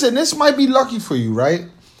 right? But listen, this might be lucky for you, right?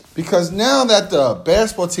 Because now that the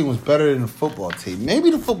basketball team was better than the football team,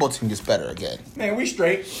 maybe the football team gets better again. Man, we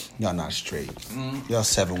straight. Y'all not straight. Y'all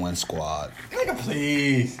 7-win squad. Nigga,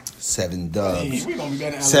 please. 7 dubs. Please, we gonna be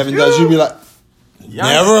better than 7 dubs. You be like, never.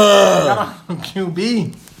 Y'all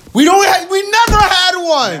QB. We never had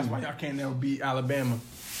one. That's why y'all can't never beat Alabama.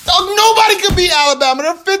 Nobody can beat Alabama.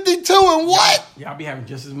 They're 52 and what? Y'all be having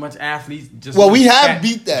just as much athletes. We have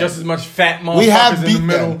beat that. Just as much fat motherfuckers we have beat in the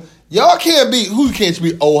middle. Them. Y'all can't beat. Who can't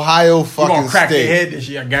beat Ohio fucking State? You gonna crack their head this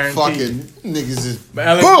year, I guarantee. Fucking niggas is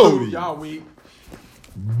booty. booty. Y'all weak.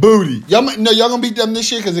 Booty. Y'all gonna beat them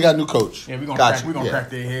this year because they got a new coach. Yeah, we're gonna crack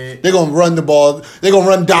their head. They're gonna run the ball. They're gonna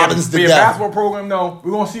run Dobbins to death. Basketball program though.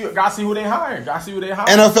 We're gonna gotta see who they hired.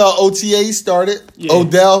 NFL OTA started. Yeah.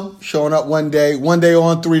 Odell showing up one day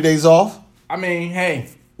on, 3 days off. I mean, hey.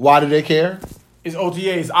 Why do they care? It's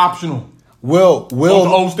OTA. It's optional. Will the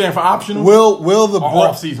O stand for optional? Will the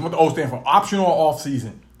off season? What the O stand for? Optional or off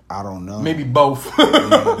season? I don't know. Maybe both.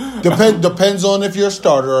 Depends on if you're a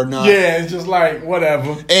starter or not. Yeah, it's just like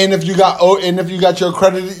whatever. And if you got your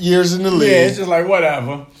accredited years in the league. Yeah, it's just like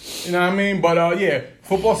whatever. You know what I mean? But yeah,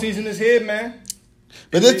 football season is here, man.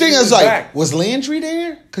 But the thing is, like, back. Was Landry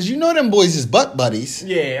there? Because you know them boys is butt buddies.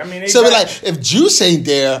 Yeah, I mean, so like, if Juice ain't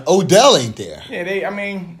there, Odell ain't there.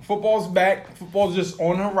 Yeah, football's back. Football's just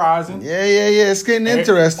on the horizon. Yeah. It's getting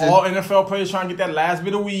interesting. All NFL players trying to get that last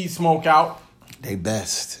bit of weed smoke out. They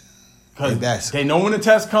best. They know when the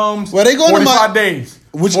test comes. Well, they go 45 days.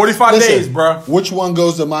 45 days, bro. Which one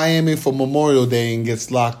goes to Miami for Memorial Day and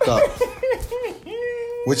gets locked up?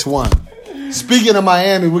 Which one? Speaking of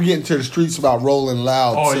Miami, we're getting to the streets about Rolling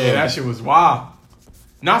Loud. Oh, yeah, that shit was wild.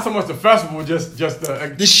 Not so much the festival, just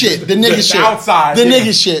the shit, the nigga shit. Outside. The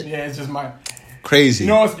nigga shit. Yeah, it's just crazy. You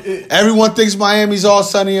know, everyone thinks Miami's all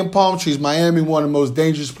sunny and palm trees. Miami, one of the most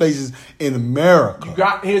dangerous places in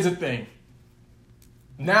America. Here's the thing.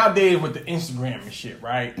 Nowadays with the Instagram and shit,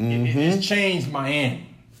 right? Mm-hmm. It's changed Miami.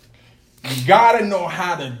 You gotta know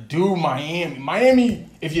how to do Miami. Miami,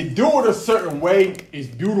 if you do it a certain way, it's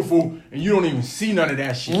beautiful and you don't even see none of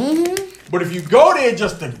that shit. Mm-hmm. But if you go there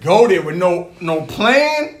just to go there with no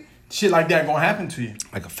plan, shit like that gonna happen to you.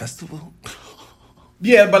 Like a festival?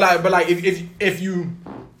 Yeah, but like if you,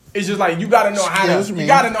 it's just like you gotta know how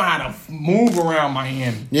to move around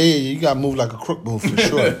Miami. Yeah, you gotta move like a crook move for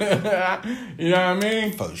sure. You know what I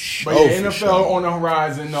mean? For sure. But yeah, NFL on the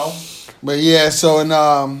horizon though. But yeah, so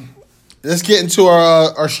let's get into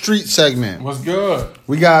our street segment. What's good?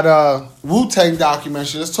 We got Wu-Tang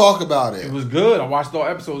documentary. Let's talk about it. It was good. I watched all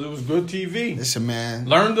episodes. It was good TV. Listen, man.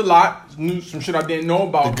 Learned a lot. Knew some shit I didn't know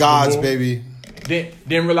about. The gods, baby.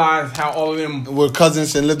 Didn't realize how all of them were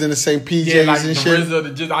cousins and lived in the same PJs like and the shit.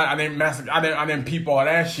 RZA, I didn't peep all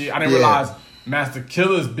that shit. I didn't realize Master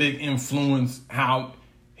Killer's big influence. How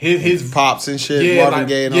his pops and shit, Marvin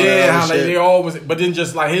Gaye and all that how shit. They always, but then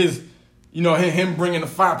just like his. You know, him bringing the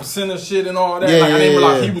 5% of shit and all that. I didn't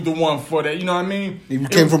realize he was the one for that. You know what I mean? He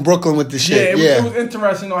came from Brooklyn with the shit. It was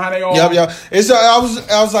interesting on how they all. Yep.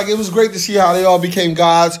 I was like, it was great to see how they all became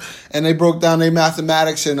gods and they broke down their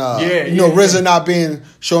mathematics and RZA not being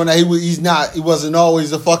showing that he wasn't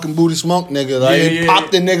always a fucking Buddhist monk nigga. Like he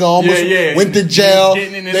popped the nigga almost went to jail.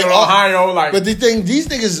 Getting in Ohio, like. But the thing, these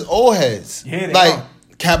niggas is old heads. Yeah, they like. are.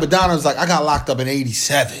 Capadonna was like, I got locked up in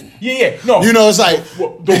 87. Yeah. No. You know, it's like...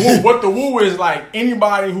 What the woo is like,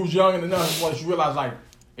 anybody who's younger than us, once you realize, like,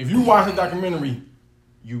 if you watch the documentary,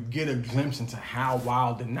 you get a glimpse into how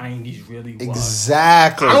wild the 90s really was.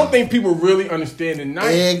 Exactly. I don't think people really understand the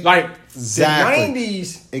 90s. Like, the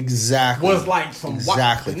 90s was like some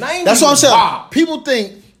Exactly. The 90s That's what I'm saying. Wild. People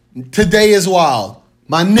think today is wild.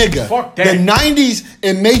 My nigga. Fuck that. The 90s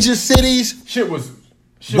in major cities... Shit was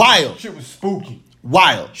wild. Shit was spooky.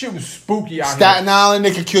 Wild. Shit was spooky out here. Staten Island,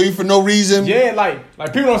 they could kill you for no reason. Yeah, like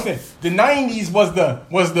people don't understand. The 90s was the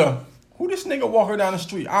who this nigga walking down the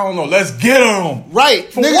street? I don't know. Let's get him.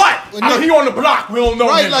 Right. For nigga, what? He on the block. We don't know.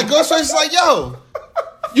 Right, him. like Ghostface is like, yo,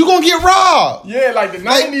 you gonna get robbed. Yeah, like the 90s.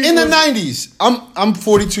 Like, in the 90s. I'm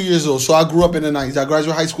 42 years old, so I grew up in the 90s. I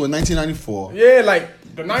graduated high school in 1994. Yeah, like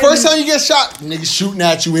the 90s. First time you get shot, niggas shooting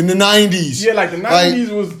at you in the 90s. Yeah, like the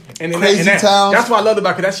 90s was and crazy towns. That's what I loved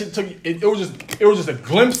about it. That shit took it was just a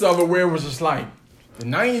glimpse of it where it was just like the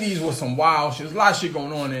 90s was some wild shit. There's a lot of shit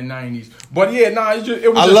going on in the 90s. But yeah,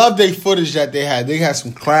 I love their footage that they had. They had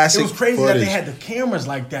some classic It was crazy footage. that they had the cameras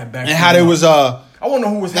like that back then. And how they was I wonder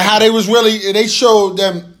who was how they was really they showed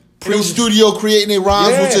them pre-studio creating their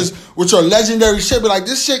rhymes, which are legendary shit. But like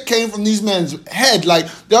this shit came from these men's head. Like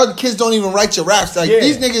the other kids don't even write your raps. Like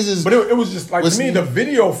these niggas is. But it was just like to me the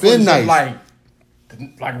video footage nice.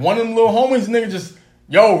 Like one of them little homies, nigga just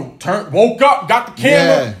woke up, got the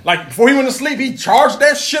camera. Yeah. Like before he went to sleep, he charged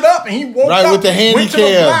that shit up and he woke up with the handy went to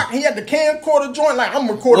the block. He had the camcorder joint. Like I'm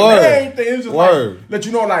recording everything. It was just like let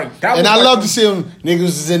you know like that. And was I like love to see them niggas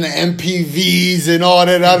was in the MPVs and all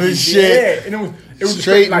that other shit. Yeah, and it was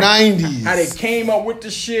straight like 90s. How they came up with the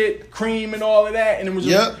shit, Cream and all of that, and it was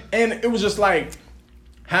just and it was just like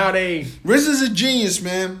how they. RZA's a genius,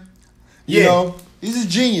 man. You know. He's a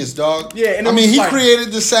genius, dog. Yeah, and he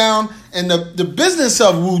created the sound and the business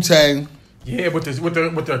of Wu-Tang. Yeah, with the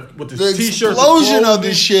the t-shirts, explosion of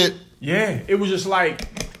this shit. Yeah, it was just like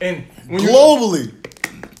and when globally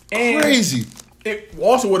crazy. it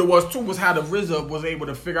also what it was too was how the RZA was able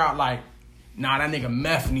to figure out like, nah, that nigga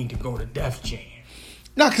Meth need to go to Def Jam.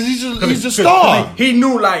 Nah, because he's a star. He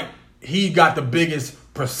knew like he got the biggest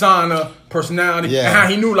personality, and how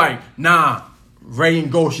he knew like, nah, Ray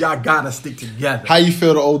and Ghost, y'all gotta stick together. How you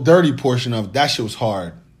feel the Old Dirty portion of that shit was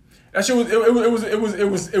hard. That shit was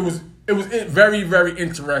very, very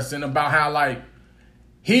interesting about how like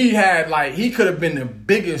he could have been the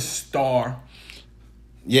biggest star.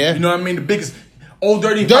 Yeah. You know what I mean? The biggest Old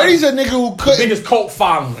Dirty. Dirty's a nigga who could. The biggest cult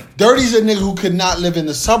following. Dirty's a nigga who could not live in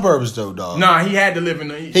the suburbs though, dog. Nah, he had to live in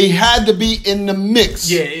the. He had to be in the mix.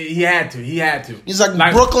 Yeah, he had to. He's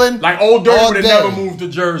like Brooklyn. Like Old Dirty would have never moved to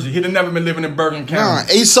Jersey. He'd have never been living in Bergen County.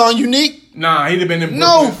 Nah, Ason Unique. Nah, he'd have been in Brooklyn.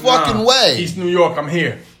 No fucking way. East New York, I'm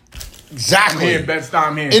here. Exactly. I'm here, Bed-Stuy,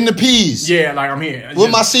 I'm here. In the peas. Yeah, like I'm here.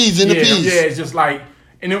 With my seeds in the peas. Yeah, it's just like,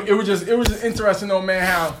 and it was just interesting though, man,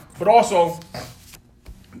 how, but also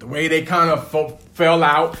the way they kind of fell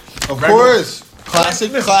out. Of course.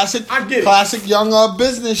 Classic. I get it. Classic young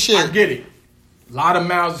business shit. I get it. A lot of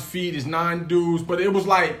mouths to feed is 9 dudes, but it was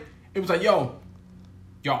like, yo,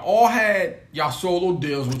 y'all all had y'all solo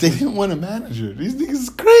deals. They didn't want a manager. These niggas is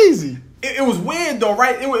crazy. It was weird though,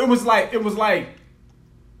 right? It was like,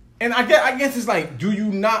 and I guess it's like, do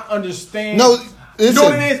you not understand? No, you know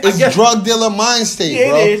what it is? It's drug dealer mind state,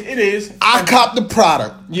 bro. It is. I cop the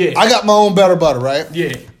product. Yeah. I got my own Better Butter, right?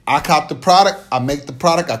 Yeah. I cop the product. I make the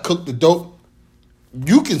product. I cook the dope.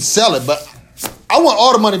 You can sell it, but I want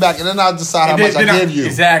all the money back, and then I'll decide how much I give you.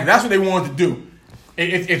 Exactly. That's what they wanted to do.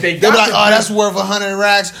 If they be like, oh, that's worth 100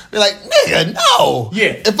 racks. They're like, nigga, no.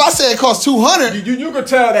 Yeah. If I say it costs 200, you could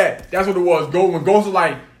tell that's what it was. When Ghost was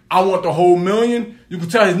like, I want the whole $1 million. You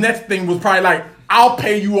could tell his next thing was probably like, I'll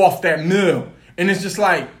pay you off that $1 million. And it's just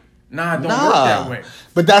like, nah, it don't work that way.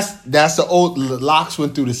 But that's the old Locks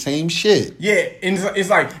went through the same shit. Yeah, and it's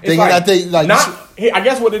like I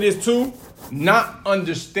guess what it is too, not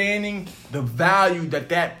understanding the value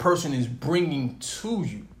that person is bringing to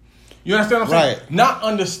you. You understand what I'm saying? Right. Not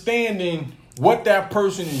understanding what that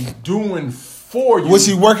person is doing for you. What's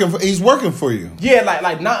he working for? He's working for you. Yeah,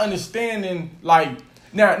 like not understanding like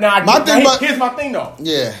now. Here's my thing though.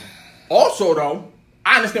 Yeah. Also though,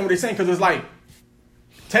 I understand what they're saying because it's like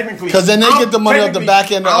technically because then they get the money off the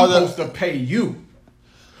back end. I'm supposed to pay you.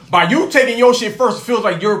 By you taking your shit first, it feels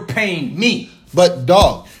like you're paying me. But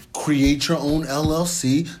dog, create your own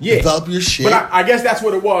LLC. Yeah. Develop your shit. But I guess that's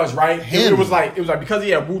what it was, right? It was like because he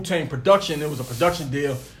had Wu-Tang Production, it was a production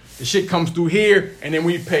deal. The shit comes through here, and then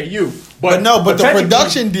we pay you. But the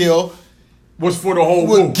production deal was for the whole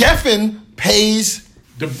Wu. Geffen pays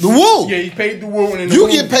the Wu. Yeah, he paid the Wu, and then you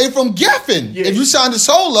get paid from Geffen if you signed a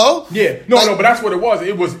solo. Yeah, no, but that's what it was.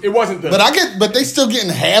 It wasn't the. But they still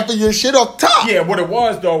getting half of your shit off top. Yeah, what it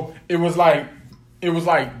was though, it was like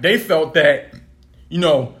they felt that, you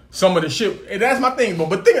know, some of the shit. And that's my thing,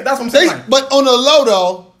 but that's what I'm saying. But on the low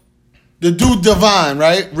though. The dude Divine,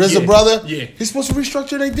 right? RZA brother? Yeah. He's supposed to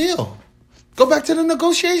restructure their deal. Go back to the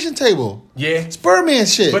negotiation table. Yeah. It's Birdman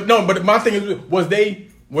shit. But my thing is, was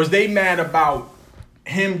they mad about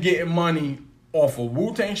him getting money off of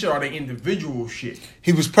Wu-Tang shit or they individual shit?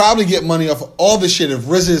 He was probably getting money off of all the shit if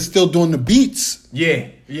RZA is still doing the beats. Yeah.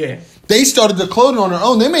 They started the clothing on their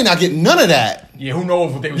own. They may not get none of that. Yeah, who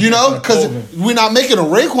knows what they was getting. You know, because we're not making a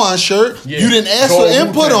Raekwon shirt. Yeah. You didn't ask for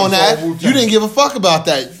input on that. You didn't give a fuck about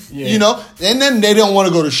that. Yeah. You know, and then they don't want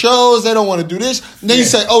to go to shows. They don't want to do this. And then you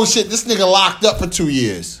say, "Oh shit, this nigga locked up for 2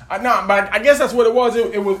 years." But I guess that's what it was.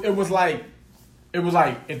 It was like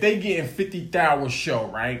if they getting $50,000 show,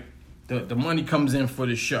 right? The money comes in for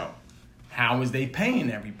the show. How is they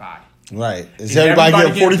paying everybody? Right? Is everybody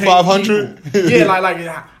getting 4,500? Yeah, like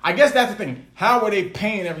I guess that's the thing. How are they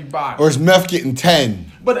paying everybody? Or is Meth getting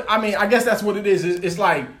 10? But I mean, I guess that's what it is. It's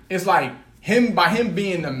like him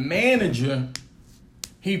being the manager.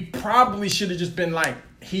 He probably should have just been like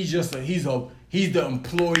he's the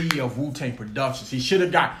employee of Wu-Tang Productions. He should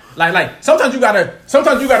have got like sometimes you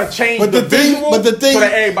gotta change the visual so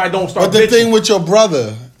that everybody don't start. But the thing with your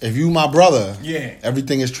brother, if you my brother, yeah,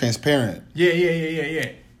 everything is transparent. Yeah.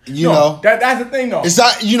 You know that's the thing though. It's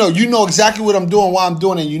not you know exactly what I'm doing, why I'm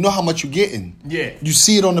doing it. And you know how much you're getting. Yeah, you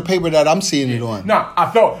see it on the paper that I'm seeing it on. Nah,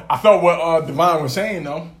 I felt what Divine was saying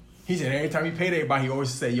though. He said every time he paid everybody, he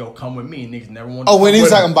always say, "Yo, come with me." And niggas never wanted. When he's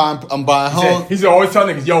like, "I'm buying home," he said always tell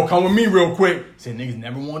niggas, "Yo, come with me real quick." He said niggas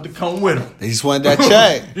never wanted to come with him. They just wanted that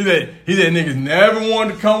check. he said niggas never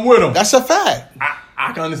wanted to come with him. That's a fact.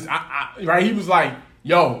 I can understand. Right? He was like,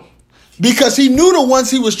 "Yo." Because he knew the ones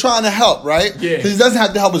he was trying to help, right? Yeah. Because he doesn't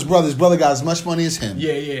have to help his brother. His brother got as much money as him.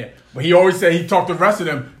 Yeah. But he always said, he talked to the rest of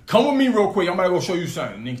them, "Come with me real quick. I'm about to go show you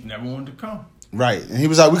something." Niggas never wanted to come. Right. And he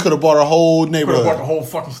was like, we could have bought a whole neighborhood. Could have bought the whole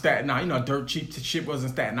fucking Staten Island. You know, dirt cheap shit was in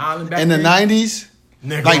Staten Island back in the then. 90s?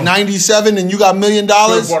 Nigga. Like 97 and you got $1 million? Could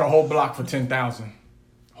have bought a whole block for 10,000.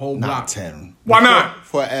 Whole block. Not 10. Why not?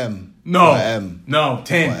 For M. No. For M. No,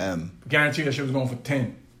 10. For M. Guarantee that shit was going for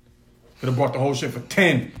 10. Could have bought the whole shit for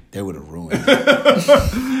 10. They would have ruined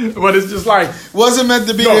it. But it's just like... Wasn't meant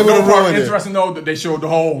to be. They would have ruined it. Interesting though that they showed the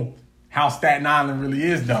whole... how Staten Island really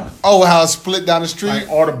is done. Oh, how it's split down the street? Like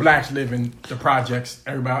all the blacks live in the projects.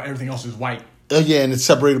 Everything else is white. Oh, yeah, and it's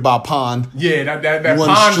separated by a pond. Yeah, that One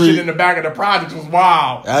pond street. shit in the back of the projects was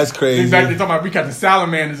wild. That's crazy. Exactly. Talking about we got the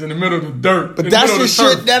salamanders in the middle of the dirt. But that's the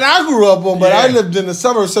shit that I grew up on. But I lived in the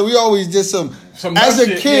suburbs, so we always did some as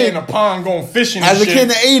a kid in a pond going fishing. As and a shit. kid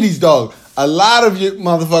in the 80s, dog, a lot of you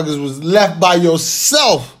motherfuckers was left by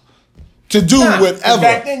yourself to do whatever.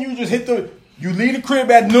 Back then, you just you leave the crib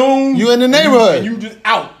at noon. You in the neighborhood. And you just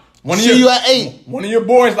out. See you at 8. One of your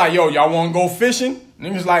boys like, yo, y'all want to go fishing?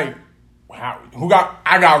 Niggas like, I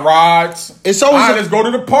got rods. It's always let's go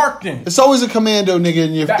to the park then. It's always a commando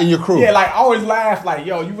nigga in your crew. Yeah, like I always laugh like,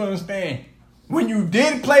 yo, you understand? When you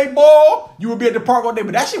did play ball, you would be at the park all day,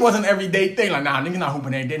 but that shit wasn't an everyday thing. Like, nah, niggas not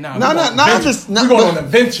hooping every day. Nah, we going on an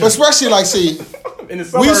adventure. Especially like, see, in the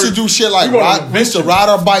suburbs, we used to do shit like we used to ride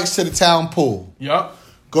our bikes to the town pool. Yup.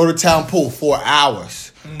 Go to town pool 4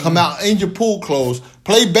 hours. Come out in your pool clothes.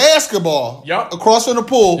 Play basketball across from the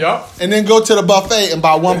pool. And then go to the buffet and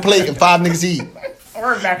buy one plate and 5 niggas eat.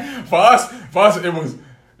 For us,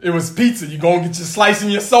 it was pizza. You go and get your slice and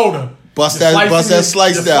your soda. Bust that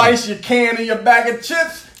slice down. Slice your can and your bag of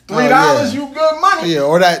chips. $3, you good money. Yeah,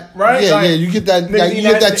 or that. Right? Yeah, like, you get that. You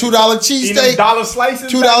get that $2 cheesesteak. $1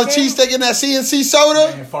 slices. $2 cheesesteak and that CNC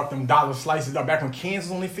soda. Man, fuck them dollar slices. Back when cans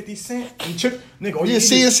was only 50 cents. And chip, nigga. All you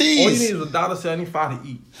CNCs. needed was $1.75 to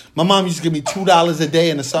eat. My mom used to give me $2 a day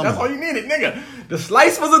in the summer. That's all you needed, nigga. The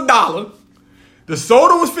slice was $1. The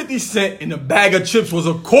soda was 50 cents, and the bag of chips was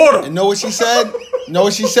 $0.25. And know what she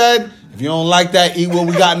said? If you don't like that, eat what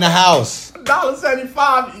we got in the house.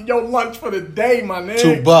 $1.75 your lunch for the day, my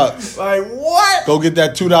nigga. $2. Like what? Go get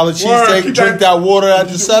that $2 cheesesteak. Drink that water at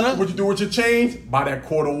the center. What you do with your change? Buy that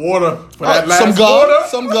quart of water for that last some quarter.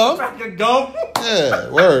 Some gum. Pack of gum. Yeah,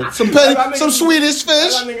 word. Some Swedish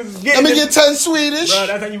fish. Let me get 10 Swedish. Bro,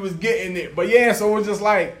 that's how you was getting it. But yeah, so it was just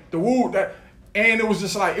like the woo that. And it was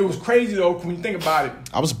just like, it was crazy though when you think about it.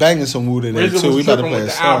 I was banging some Wu today too. We better play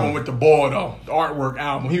with the album with the ball though, the artwork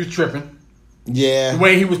album. He was tripping. Yeah, the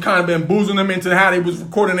way he was kind of bamboozling them into how they was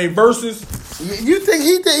recording their verses. You think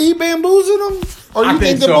he bamboozled them, or you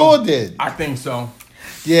think the ball did? I think so.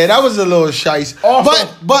 Yeah, that was a little shice.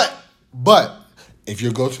 But if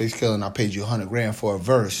you're Ghostface Killah and I paid you $100,000 for a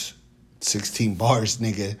verse, 16 bars,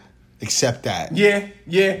 nigga. Accept that. Yeah.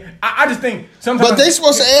 I just think sometimes. But they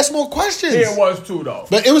supposed to ask more questions. Yeah, it was too though.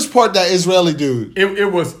 But it was part that Israeli dude.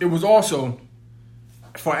 It was also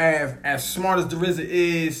for as smart as the RZA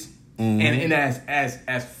is, and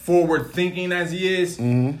as forward thinking as he is,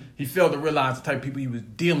 he failed to realize the type of people he was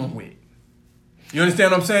dealing with. You understand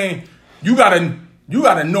what I'm saying? You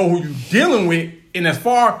gotta know who you're dealing with, and as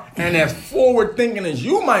forward thinking as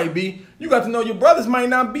you might be, you got to know your brothers might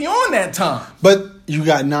not be on that time. But you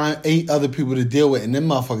got 8 other people to deal with, and them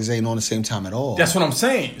motherfuckers ain't on the same time at all. That's what I'm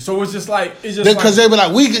saying. So it's just because they be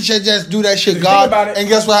like, we could just do that shit, God. And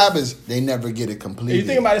guess what happens? They never get it completed. You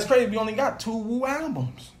think about it, it's crazy. We only got 2 Wu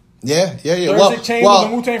albums. Yeah. Chambers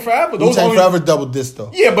and Wu-Tang Forever. Wu-Tang Forever double disc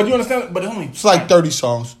though. Yeah, but you understand? But it's like 30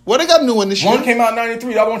 songs. Well, they got a new one this year. One came out in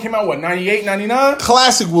 93. The other one came out, 98, 99?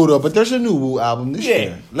 Classic Wu though, but there's a new Wu album this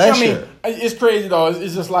year. Last year. It's crazy though.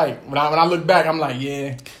 It's just like, when I look back, I'm like,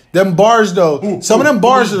 yeah. Them bars though, some of them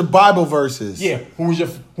bars are the Bible verses. Yeah. Who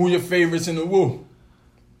your favorites in the Wu?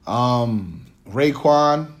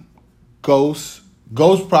 Raekwon, Ghost.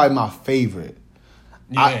 Ghost probably my favorite.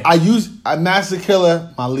 Yeah. Master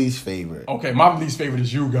Killer, my least favorite. Okay, my least favorite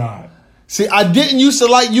is You God. See, I didn't used to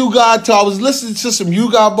like You God till I was listening to some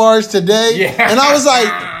You God bars today. Yeah. And I was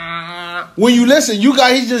like, when you listen, You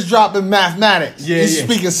God, he's just dropping mathematics. Yeah, he's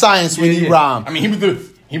speaking science when he rhyme. I mean,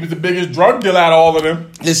 he was the biggest drug dealer out of all of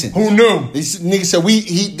them. Listen. Who knew? These niggas said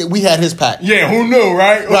we had his pack. Yeah, who knew,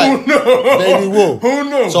 right? Who knew? Baby Wu. Who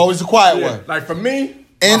knew? It's always the quiet one. Like for me,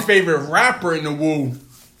 my favorite rapper in the Wu.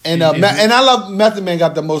 And I love Method Man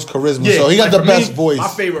got the most charisma, so he got the best voice. My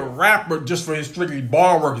favorite rapper, just for his strictly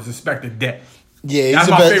bar work, is Inspector Deck. Yeah,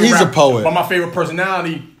 he's a poet. But my favorite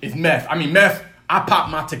personality is Meth. I mean, Meth, I popped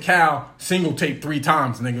my Tikal single tape 3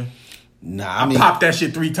 times, nigga. Nah, I popped that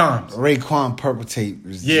shit 3 times. Raekwon purple tape.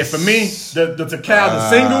 Yeah, for me, the Tikal, the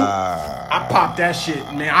single, I popped that shit,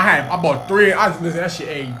 man. I bought 3. I listen to that shit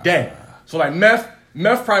every day. So like Meth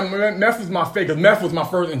was my favorite, because Meth was my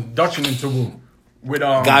first introduction into Wu. with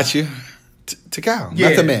Got you. Tikal.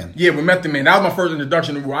 Method Man. Yeah, with Method Man. That was my first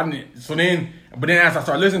introduction to Wu. But then as I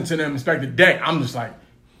started listening to them, Inspectah Deck, I'm just like,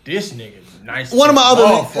 this nigga's nice. One of my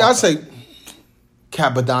other, I'd say,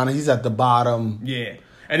 Capadonna. He's at the bottom. Yeah,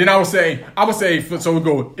 and then I would say, so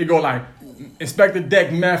it go like Inspectah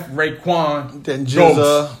Deck, Meth, Raekwon, then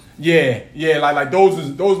Jizza. Yeah, like those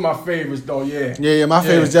are my favorites though. Yeah. My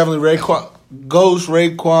favorite's definitely Raekwon, Ghost,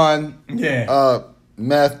 Raekwon. Yeah.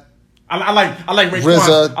 Meth. I like Raekwon.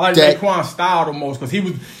 RZA, I like Raekwon's style the most because he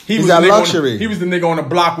was that luxury. He was the nigga on the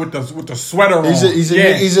block with the sweater on. He's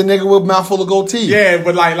a nigga with a mouthful of gold teeth. Yeah,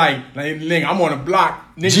 but like nigga, I'm on the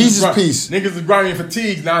block. Niggas Jesus piece. Niggas is grimy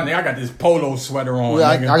fatigues now. Nigga, I got this polo sweater on. Well,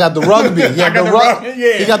 I got the rugby. He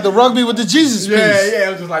got the rugby with the Jesus piece. Yeah, it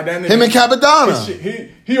was just like that nigga. Him and Capadonna.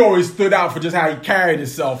 He always stood out for just how he carried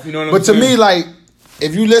himself. You know what I'm saying? But to me, like,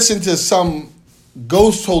 if you listen to some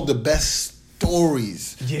Ghost told the best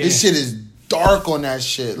stories. Yeah. This shit is dark on that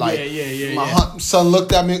shit. Like, my son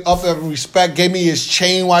looked at me up in respect, gave me his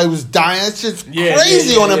chain while he was dying. That shit's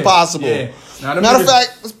crazy on Impossible. Yeah. Matter of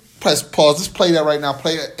fact, let's press pause. Let's play that right now.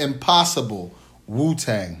 Play Impossible.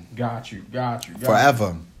 Wu-Tang. Got you.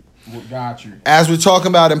 Forever. Got you. As we're talking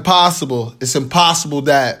about Impossible, it's impossible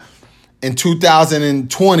that in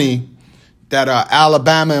 2020 that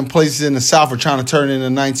Alabama and places in the South are trying to turn into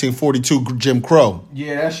 1942 Jim Crow.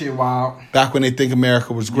 Yeah, that shit wild. Back when they think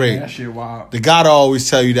America was great. Yeah, that shit wild. They gotta always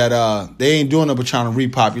tell you that they ain't doing it but trying to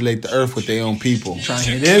repopulate the earth with their own people. You trying to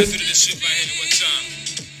hear this?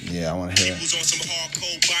 Yeah, I want to hear it.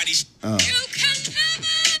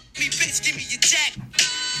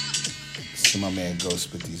 See my man go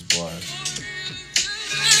spit these bars.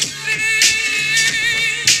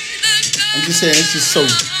 I'm just saying, it's just so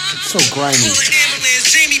grimy.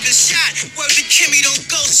 Word to Kimmy, don't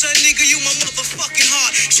go, son, nigga, you my motherfucking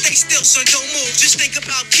heart. Stay still, son, don't move, just think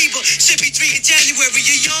about Kiba. Should be 3 in January,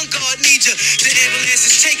 your young guard needs ya. The ambulance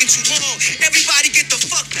is taking too long. Everybody get the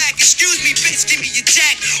fuck back. Excuse me, bitch, give me your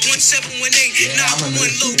jack. 1718,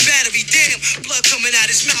 911, low battery. Damn, blood coming out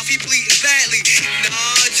his mouth, he bleeding badly.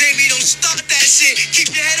 Nah, Jamie, don't start that shit.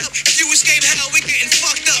 Keep your head up. If you escape hell, we getting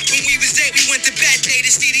fucked up. When we was there, we went to bed day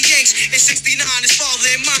to see the Yanks. In 69, his father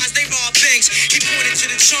and mines, they robbed banks. He pointed to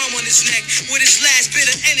the charm on his neck. With his last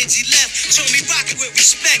bit of energy left, told me rock it with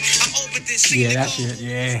respect. I opened this. That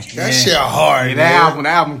shit. That shit hard. Yeah, that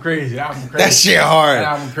album crazy. That shit hard. That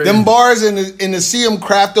album crazy. Them bars in the see him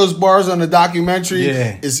craft those bars on the documentary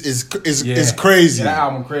is crazy. Yeah, that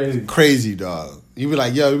album crazy. Crazy, dog. You be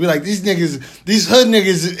like, these hood niggas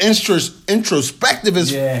is introspective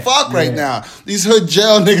as fuck right now. These hood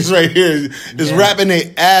jail niggas right here is rapping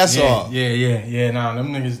their ass off. Nah, them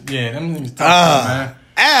niggas tough, man.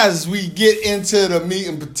 As we get into the meat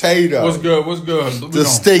and potato. What's good? The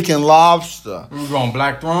steak and lobster. We going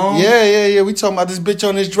Black Throne? Yeah. We talking about this bitch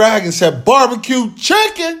on this dragon said barbecue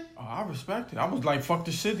chicken. Oh, I respect it. I was like, fuck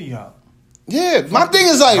the city up. Yeah, my thing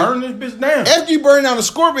is like, burn this bitch down. After you burn down the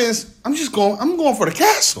scorpions, I'm going for the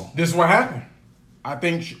castle. This is what happened. I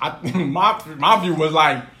think my view was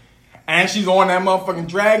like, and she's on that motherfucking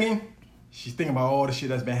dragon. She's thinking about all the shit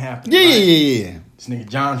that's been happening. Yeah. This nigga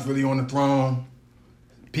John's really on the throne.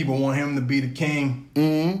 People want him to be the king.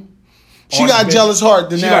 Mm-hmm. She got a jealous heart,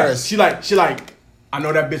 Daenerys. She like, I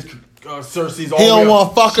know that bitch Cersei's all he don't want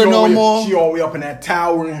to fuck her no more. She all the way up in that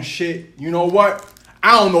tower and shit. You know what?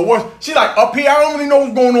 I don't know what. She like, up here, I don't really know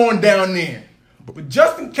what's going on down there. But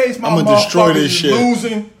just in case my motherfuckers is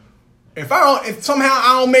losing, if somehow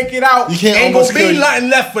I don't make it out, ain't gonna be nothing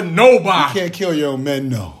left for nobody. You can't kill your own men,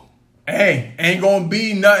 no. Hey, ain't gonna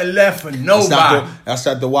be nothing left for nobody. That's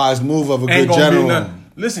not the wise move of a good general.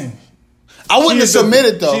 Listen, I wouldn't have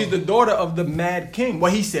submitted though. She's the daughter of the Mad King.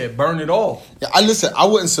 What he said, burn it all. Yeah, I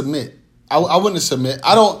wouldn't submit. I wouldn't submit.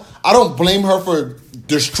 I don't blame her for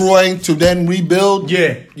destroying to then rebuild.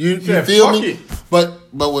 Yeah, you feel me? But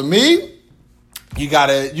with me, you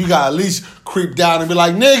gotta at least creep down and be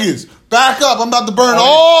like, niggas, back up. I'm about to burn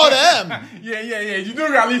all them. Yeah. You do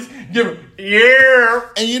gotta at least give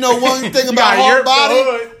it. And you know one thing about hard body,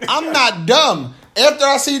 I'm not dumb. After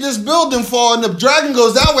I see this building fall and the dragon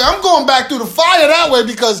goes that way, I'm going back through the fire that way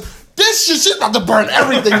because this shit, she's about to burn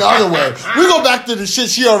everything the other way. We go back to the shit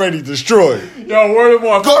she already destroyed. Yo, word of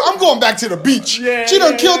mouth. I'm going back to the beach. Yeah, she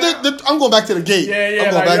done killed it. I'm going back to the gate. Yeah.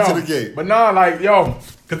 I'm going back to the gate. But nah, like, yo.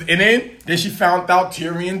 And then she found out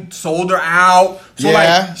Tyrion sold her out. So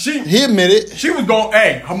he admitted. She was going,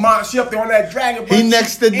 her mom, she up there on that dragon. He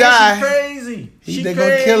next to die. She crazy. They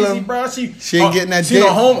gonna kill him. Bro. She ain't getting that dick. Her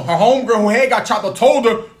homegirl who had got chopped up told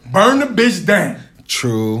her, burn the bitch down.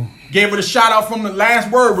 True. Gave her the shout out from the last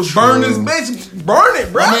word was burn this bitch. Burn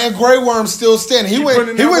it, bro. My man Grey Worm's still standing. He went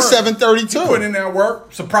 732. He put in that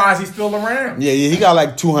work. Surprised he's still around. Yeah, he got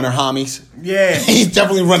like 200 homies. Yeah. He's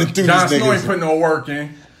definitely running through these niggas. Jon Snow ain't putting no work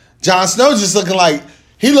in. Jon Snow's just looking like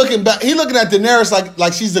he looking at Daenerys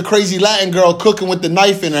like she's the crazy Latin girl cooking with the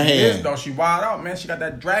knife in her hand. She is, though. She wild out, man. She got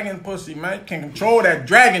that dragon pussy, man. Can't control that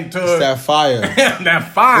dragon tug. It's that fire.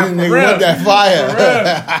 That fire. Nigga want that fire. For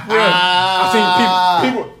real.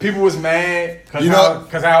 I seen people was mad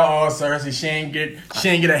because how Cersei she ain't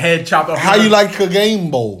get her head chopped off. How you like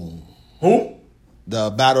Clegane Bowl? Who?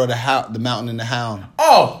 The Battle of the Mountain and the Hound.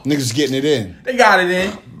 Oh, niggas getting it in. They got it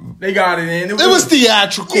in. It was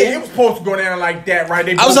theatrical. Yeah, it was supposed to go down like that, right?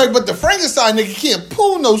 I was like, but the Frankenstein nigga can't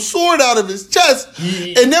pull no sword out of his chest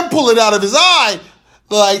and then pull it out of his eye.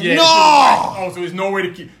 Like, no. So there's no way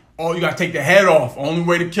to keep. Oh, you gotta take the head off. Only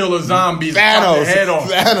way to kill a zombie is chop the head off.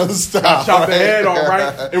 Thanos style. Chop the head off,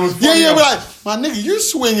 right? It was funny. Yeah, but like, my nigga, you're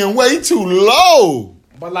swinging way too low.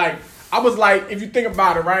 But like, I was like, if you think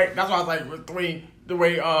about it, right? That's why I was like, the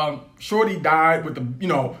way Shorty died with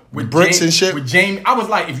with bricks James, and shit. With Jamie, I was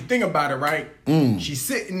like, if you think about it, right? She's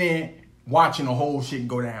sitting there watching the whole shit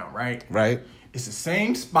go down, right? Right. It's the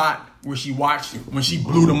same spot where she watched when she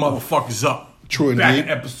blew the motherfuckers up. True indeed.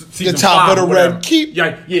 The top of the red keep.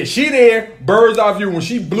 Yeah, she there, bird's eye view. When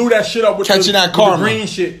she blew that shit up with the green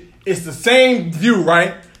shit, it's the same view,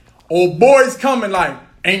 right? Old boy's coming like,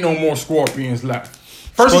 ain't no more scorpions left.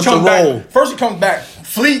 First he comes back,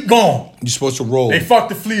 fleet gone. You're supposed to roll. They fucked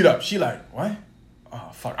the fleet up. She like, what? Oh,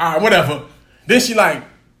 fuck. All right, whatever. Then she like,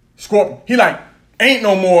 scorpion. He like, ain't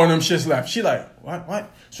no more of them shits left. She like,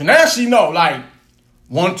 what? So now she know, like,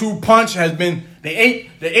 1-2 punch has been, they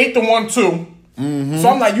ate the 1-2. Mm-hmm. So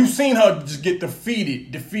I'm like, you seen her just get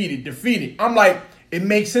defeated. I'm like, it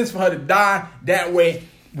makes sense for her to die that way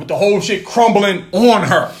with the whole shit crumbling on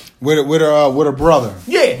her. With her brother.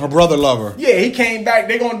 Yeah. Her brother lover. Yeah, he came back.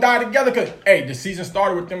 They gonna die together because, hey, the season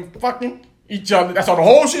started with them fucking each other. That's how the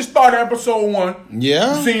whole shit started, episode 1.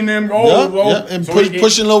 Yeah. You seen them go. Yeah. And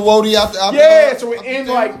pushing Lil Wody out the yeah, so it ends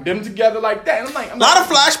like them together like that. And I'm like, a lot of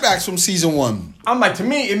flashbacks from season 1. I'm like, to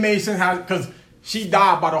me, it made sense how, because she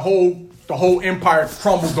died by the whole empire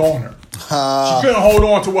crumbled on her. She couldn't hold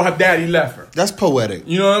on to what her daddy left her. That's poetic.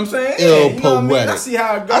 You know what I'm saying? Ill poetic. I see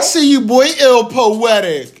how it goes. I see you, boy. Ill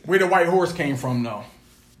poetic. Where the white horse came from, though?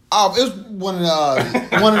 It was one of the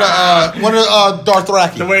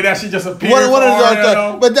Dothraki. The way that she just appeared. One of the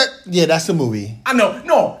Dothraki. But that's the movie. I know.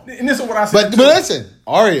 No, and this is what I said. But listen,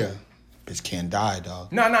 Arya, bitch can't die,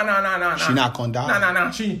 dog. No. She not gonna die.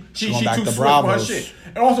 No. She too back to swift Bravos. for her shit.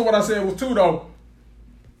 And also what I said was too, though,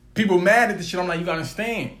 people mad at this shit. I'm like, you gotta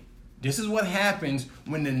understand. This is what happens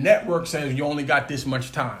when the network says you only got this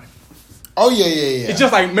much time. Oh, yeah. It's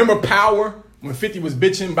just like, remember Power? When 50 was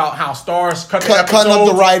bitching about how Stars cutting up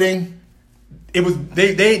the writing. It was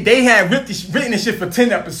they had written this shit for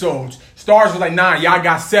 10 episodes. Stars was like, nah, y'all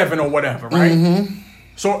got 7 or whatever, right? Mm-hmm.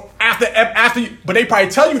 So after, but they probably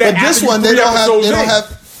tell you that. But this one, they don't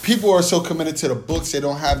have. People are so committed to the books, they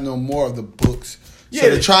don't have no more of the books. So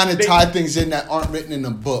they're trying to tie things in that aren't written in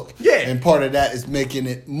the book. Yeah. And part of that is making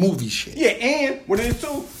it movie shit. Yeah, and what it is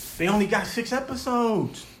too, they only got 6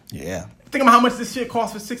 episodes. Yeah. Think about how much this shit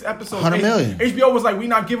cost for 6 episodes. $100 million. HBO was like, we're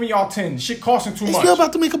not giving y'all 10. Shit costing too much. HBO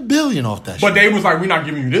about to make $1 billion off that shit. But they was like, we're not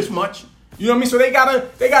giving you this much. You know what I mean? So they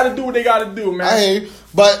gotta do what they gotta do, man. Hey,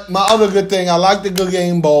 but my other good thing, I like the Good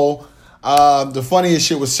Game Bowl. The funniest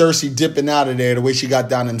shit was Cersei dipping out of there, the way she got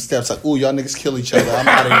down them steps, like, ooh, y'all niggas kill each other. I'm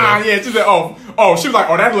out of here. Yeah, she said, she was like,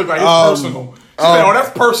 that look like it's personal. She said,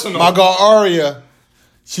 that's personal. My girl Arya,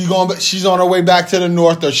 she's on her way back to the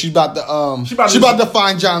north, or she's about to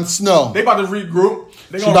find Jon Snow. They about to regroup.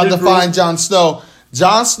 She's about to find Jon Snow.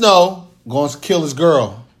 Jon Snow going to kill his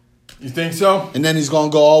girl. You think so? And then he's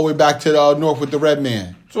going to go all the way back to the north with the red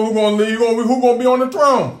man. So who going to leave? Who going to be on the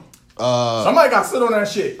throne? Somebody got to sit on that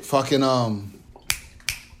shit. Fucking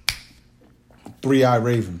Three-Eyed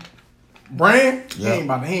Raven. Bran?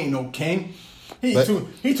 Yep. He ain't no king. He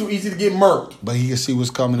too easy to get murked. But he can see what's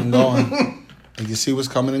coming and going. It's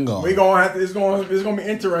gonna be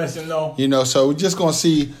interesting though. You know, so we're just gonna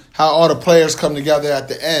see how all the players come together at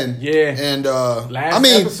the end. Yeah. And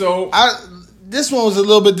episode. This one was a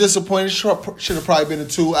little bit disappointing. Should have probably been a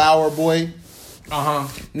 2-hour, boy.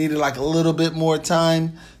 Needed like a little bit more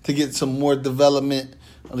time to get some more development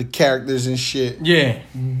of the characters and shit. Yeah.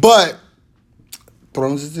 But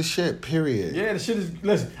Thrones is the shit, period. Yeah, the shit is,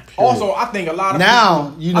 listen. Period. Also, I think a lot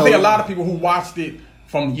of people who watched it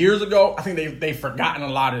from years ago, I think they've forgotten a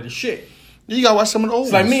lot of the shit. You gotta watch some of the old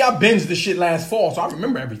ones. Like me, I binged the shit last fall, so I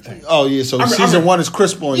remember everything. Oh yeah, so season 1 is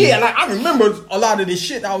crisp on you. Yeah, like I remember a lot of the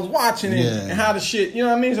shit I was watching and how the shit, you know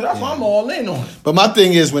what I mean? So that's why I'm all in on it. But my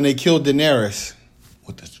thing is, when they killed Daenerys,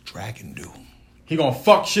 what does the dragon do? He gonna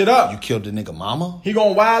fuck shit up. You killed the nigga mama? He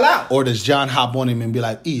gonna wild out. Or does Jon hop on him and be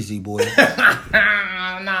like, easy, boy?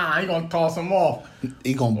 Nah, he gonna toss him off.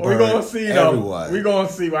 He gonna burn We gonna see, everyone. though. We gonna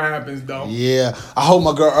see what happens, though. Yeah. I hope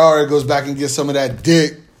my girl Arya goes back and gets some of that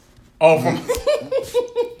dick. Oh, from...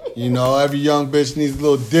 You know, every young bitch needs a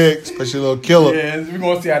little dick, especially a little killer. Yeah, we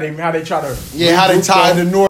gonna see how they try to... Yeah, how they tie the North.